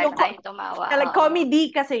 dahil yung tayo tumawa. talaga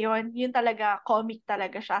comedy kasi yun talaga, comic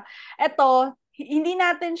talaga siya. Eto, hindi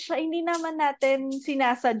naman natin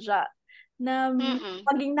sinasadya na Mm-mm.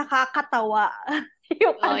 maging nakakatawa.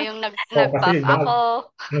 yung Yung Kasi nag-buff ako.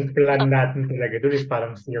 ang plan natin talaga doon is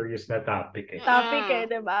parang serious na topic topic Mm.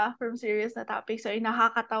 'di ba? From serious na topic. So,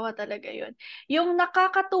 nakakatawa talaga yun. Yung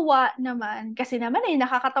nakakatuwa naman, kasi naman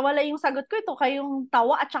nakakatawa lang yung sagot ko. Ito kayong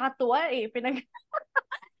tawa at saka tuwa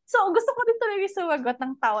So, gusto ko din talaga sumagot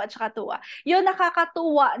ng tawa at saka tuwa. Yung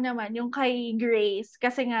nakakatuwa naman, yung kay Grace.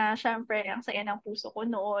 Kasi nga, syempre, ang saya ng puso ko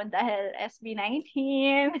noon dahil SB19.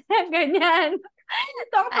 Ganyan.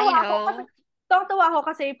 Tuwang-tuwa ako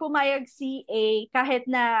kasi know. pumayag si A kahit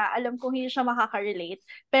na alam kong hindi siya makaka-relate.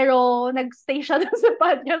 Pero nag-stay siya dun sa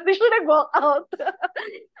podcast. Hindi siya nag-walk out.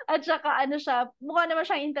 At saka mukha naman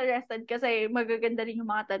siyang interested kasi magaganda rin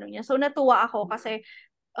yung mga tanong niya. So natuwa ako kasi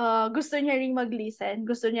gusto niya rin mag-listen.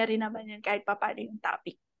 Gusto niya rin naman yun kahit paano yung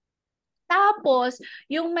topic. Tapos,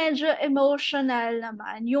 yung medyo emotional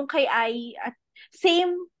naman, yung kay Ai at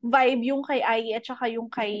same vibe yung kay Ai at saka yung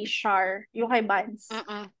kay Shar, yung kay Vance.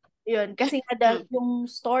 Mm-mm. Yun, kasi yung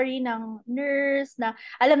story ng nurse na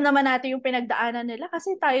alam naman natin yung pinagdaanan nila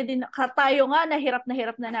kasi tayo nga na hirap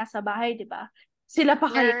na nasa bahay, di ba? Sila pa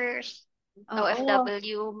kayo. Nurse, Oo.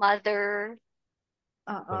 OFW, mother,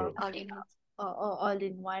 Oo. all in all. Oo, all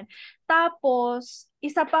in one. Tapos,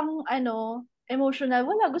 isa pang emotional.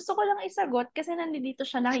 Wala, gusto ko lang isagot kasi nandito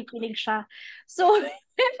siya, nakikinig siya. So,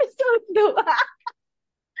 episode 2.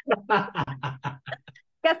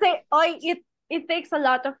 Kasi, it takes a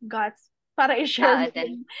lot of guts para i-share mo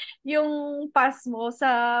Din. yung past mo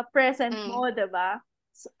sa present mo, Mm. diba?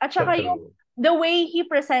 At saka yung, True. the way he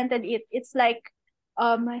presented it, it's like,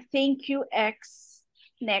 thank you, X,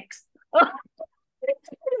 next.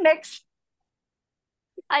 Next.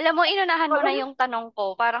 Alam mo, inunahan mo na yung tanong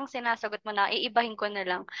ko. Parang sinasagot mo na, iibahin ko na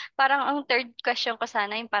lang. Parang ang third question ko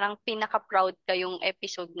sana yung parang pinaka-proud ka yung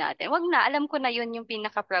episode natin. Wag na, alam ko na yun yung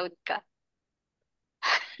pinaka-proud ka.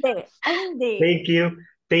 Hindi. Ay, hindi. Thank you.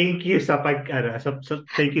 Thank you sa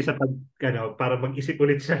thank you sa para mag-isip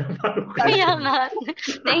ulit siya ng bagong Kaya question. nga.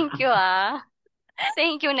 Thank you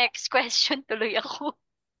Thank you. Next question. Tuloy ako.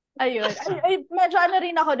 Ayun. Ay, medyo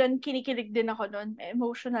rin ako doon, kinikilig din ako doon.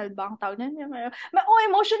 Emotional ba ang tawag nun?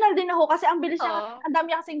 Emotional din ako kasi ang bilis niya, Oo. ang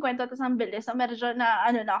dami kasing kwento, tapos ang bilis. So, medyo na,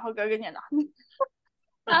 na ako, gaganyan ako.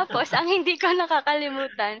 Tapos, ang hindi ko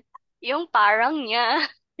nakakalimutan, yung parang niya.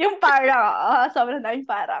 Yung parang, sobrang daming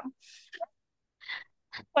parang.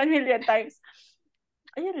 1 million times.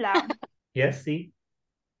 Ayun lang. Yes, see?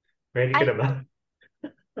 Ready ka Ay. na ba?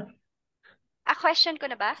 Question ko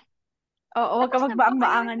na ba? Oo, huwag ka Tapos na ba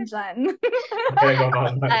magbaang-baangan kayo? dyan.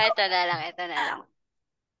 Ito na lang, ito na lang.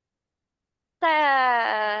 Sa,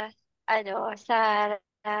 sa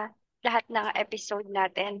lahat ng episode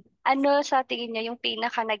natin, ano sa tingin niyo yung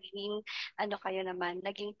pinaka naging, kayo naman,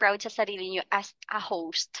 naging proud sa sarili niyo as a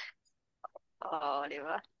host? Oo, di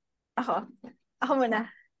ba? Ako. Ako muna.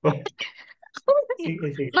 Sige,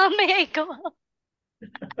 sige. Mamaya ikaw.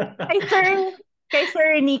 Kay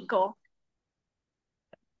Sir Nico.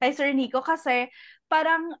 Kay Sir Nico kasi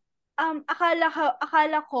parang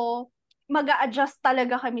akala ko mag-a-adjust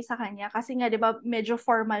talaga kami sa kanya kasi nga 'di ba medyo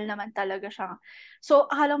formal naman talaga siya. So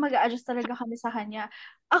akala ko mag-a-adjust talaga kami sa kanya.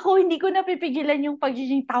 Ako hindi ko napipigilan yung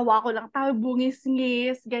pagiging tawa ko lang, tawa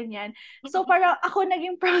bungis-ngis, ganyan. So parang ako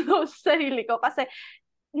naging proud ako sa sarili ko kasi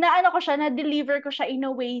ko siya, na-deliver ko siya in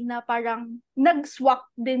a way na parang nag-swak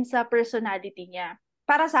din sa personality niya.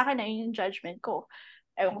 Para sa akin, ayun yung judgment ko.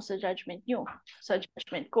 Ewan ko sa judgment niyo. Sa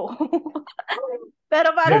judgment ko.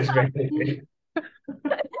 Pero para sa Judgment.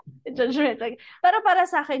 judgment. Pero para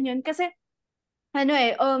sa akin yun. Kasi,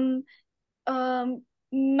 um,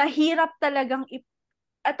 mahirap talagang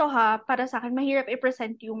para sa akin, mahirap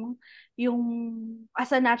i-present yung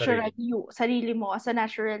as a natural you, sarili mo, as a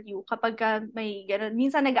natural you, kapag may ganun.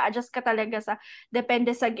 Minsan nag-a-adjust ka talaga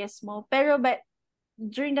depende sa guest mo. Pero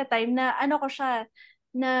during the time na ko siya,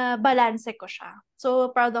 na balance ko siya.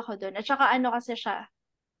 So, proud ako dun. At saka kasi siya,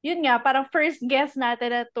 yun nga, parang first guest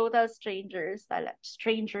natin na total stranger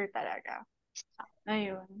talaga.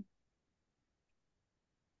 Ayun.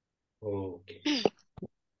 Okay.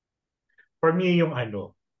 For me, yung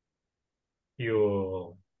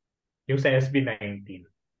yung sa SB19.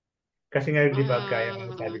 Kasi nga, di ba, kaya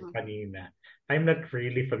mo sabi ko kanina, I'm not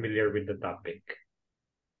really familiar with the topic.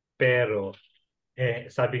 Pero,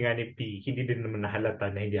 sabi nga ni P, hindi din naman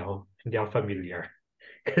nahalata na hindi ako familiar.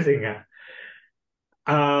 Kasi nga,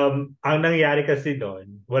 ang nangyari kasi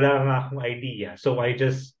doon, wala nga akong idea. So, I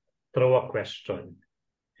just throw a question.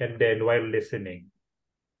 And then, while listening,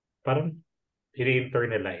 parang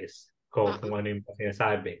i-internalize ko kung ano yung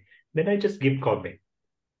sinasabi. Then, I just give comment.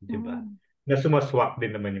 Di ba? Na sumaswak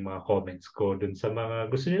din naman yung mga comments ko dun sa mga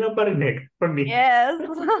gusto nilang parinig for me. Yes.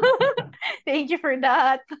 Thank you for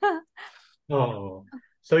that. Oo.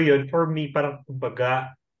 So yun, for me, parang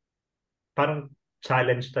kumbaga, parang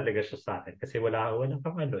challenge talaga siya sa akin kasi wala kang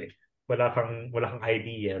wala kang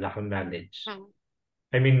idea, wala kang knowledge.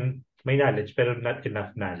 I mean, may knowledge pero not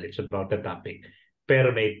enough knowledge about the topic.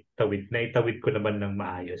 Pero naitawid ko naman ng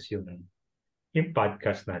maayos yung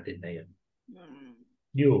podcast natin na yun.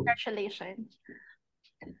 You. Congratulations.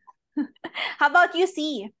 How about you,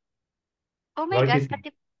 C? Oh my God,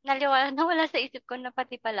 pati nawala sa isip ko na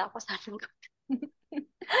pati pala ako sa ko.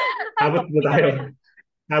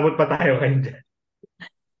 Abot pa tayo ngayon dyan.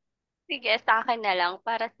 Sige, sa akin na lang.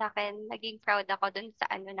 Para sa akin, naging proud ako dun sa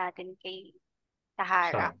natin kay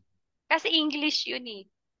Sahara. Kasi English yun eh.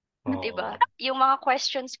 Diba? Yung mga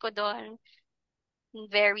questions ko doon,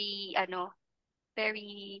 very,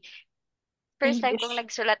 very, first time kong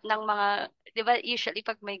nagsulat ng mga, diba, usually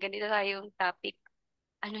pag may ganito tayong topic,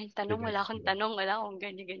 yung tanong, wala akong tanong, wala akong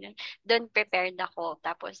ganyan. Doon prepared ako.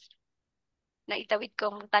 Tapos, naitawid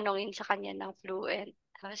kong tanongin sa kanya ng fluent.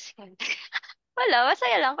 Tapos, wala,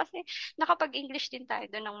 masaya lang kasi nakapag-English din tayo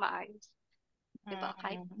doon ng maayos. Diba?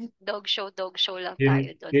 Kahit Mm. dog show lang Yun, tayo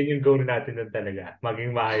doon. yun yung goal natin doon talaga.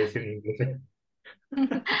 Maging maayos yung English.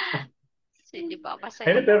 Kasi diba, masaya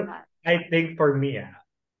Ano, pero naman. I think for me,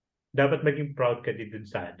 dapat maging proud ka din dun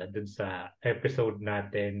sa episode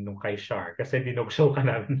natin nung kay Shar. Kasi dinog-show ka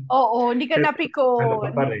namin. Oo, hindi ka Pero ano ka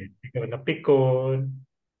napikon. pa rin. Ikaw napikon.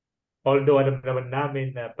 Although alam naman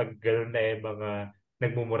namin na pag gano'n na mga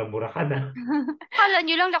nagmumura-mura ka na. Akala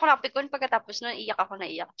nyo lang na ako napikon pagkatapos nun, iyak ako na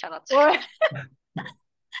iyak. Charot. Uy,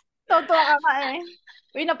 totoo ka nga eh.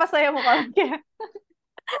 Uy, napasaya mo ka.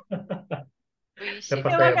 Buisit.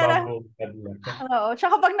 Napasaya Diba ka ba na? ang buong kanila? Oo.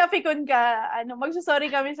 Tsaka pag napikon ka, magsusorry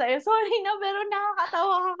kami sa'yo. Sorry na, pero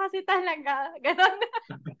nakakatawa ka kasi talaga. Ganon.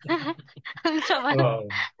 Ang sama. Oo.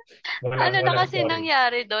 Ano na Walang kasi sorry.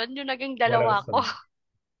 nangyari doon? Yung naging Walang dalawa ko.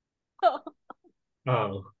 sorry.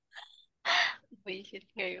 Oo. Buisit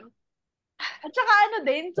ngayon. At saka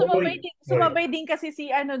din, Oy, sumabay din kasi si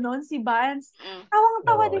si Vance. Mm.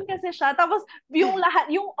 Tawang-tawa Oo. din kasi siya. Tapos yung lahat,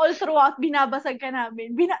 yung all throughout, binabasag ka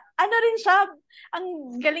namin. Ano rin siya, ang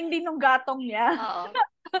galing din ng gatong niya. Oo.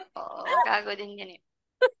 Oo. Gago din yun eh.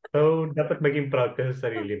 So, dapat maging proud ka sa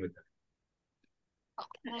sarili mo.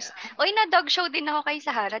 Uy, na dog show din ako kay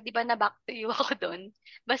Sahara. Di ba na back to you ako doon?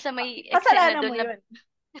 Basta may eksena Kasalanan mo doon na... yun.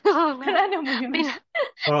 Kasalanan mo yun.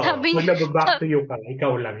 Oo. Sabi Pag niya, nag-back to you ka,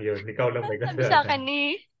 ikaw lang yun. Ikaw lang may sabi sa akin kasalanan. ni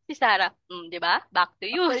si Sarah, di ba? Back to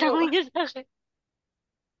you. Back to you. Sabi niya sa akin.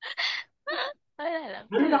 Wala lang.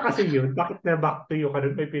 Ano na kasi yun? Bakit na back to you ka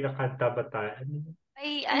nun? May pinakanta ba tayo? Ano?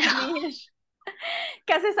 Ay, ano. English.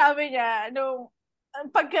 Kasi sabi niya,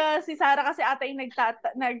 pagka si Sarah kasi ata yung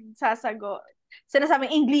nagsasago, sinasabi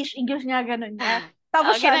English nga ganun niya.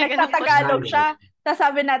 Tapos siya, ginaganon ko siya. nagtatagalog siya. Tapos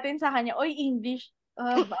sabi natin sa kanya, oy, English.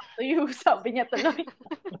 Back to you, sabi niya tuloy.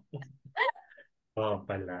 Oo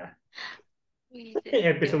pala. Buisit Yung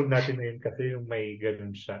yun. episode natin na yun kasi yung may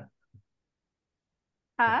ganun siya.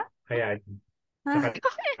 Ha? Kaya,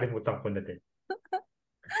 nakalimutan ko na din.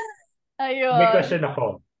 May Ayun. question ako.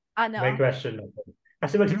 Ano? May question ako.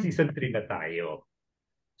 Kasi mag-season 3 na tayo.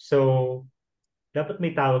 So, dapat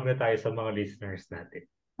may tawag na tayo sa mga listeners natin.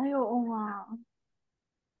 Ay, oo nga.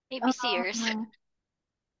 ABCers.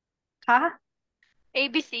 Ha?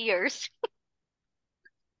 ABCers.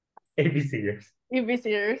 ABCers.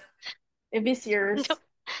 ABCers. ABCers.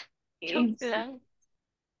 Joke lang.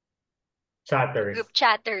 Chatters. Group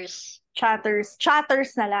chatters. Chatters.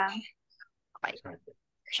 Chatters na lang. Okay.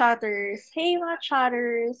 Chatters. Hey, mga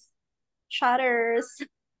chatters. Chatters.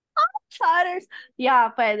 Chatters.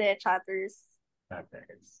 Yeah, pwede. Chatters.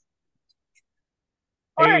 Chatters.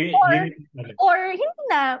 Or, Eh, or, yun, or hindi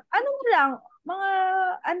na. Ano lang. Mga,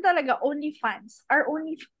 talaga, only fans. Our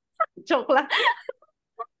only joke lang.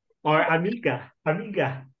 or amiga.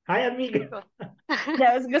 Amiga. Hi, amiga.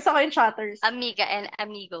 Yes, gusto ko yung chatters. Amiga and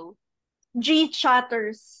amigo. G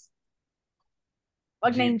chatters.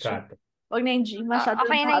 Wag na yung G. Chatter. Wag na yung G. Masyado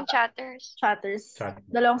Okay na yung bata. chatters. Chatters. Chatter.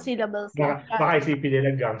 Dalawang syllables lang. Baka isipin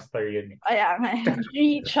nila gangster yun. Kaya nga.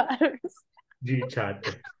 G chatters. G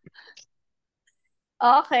chatter.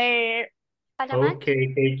 Okay. Palaman?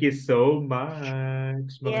 Okay, thank you so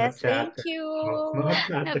much. Mga Yes, thank chatter. you. Mga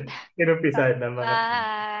chatter. Kinumpisahan na mga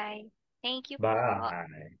Bye. Thank you po.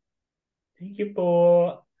 Bye. Thank you po.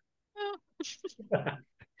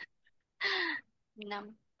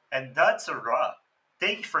 And that's a wrap.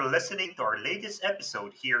 Thank you for listening to our latest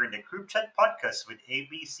episode here in the Group Chat Podcast with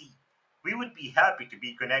ABC. We would be happy to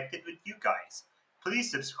be connected with you guys. Please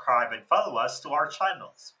subscribe and follow us to our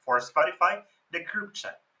channels. For Spotify, the Group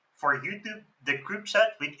Chat. For YouTube, the Group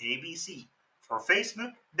Chat with ABC. For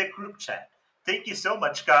Facebook, the Group Chat. Thank you so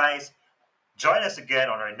much, guys. Join us again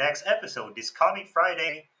on our next episode this coming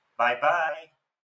Friday. Bye-bye.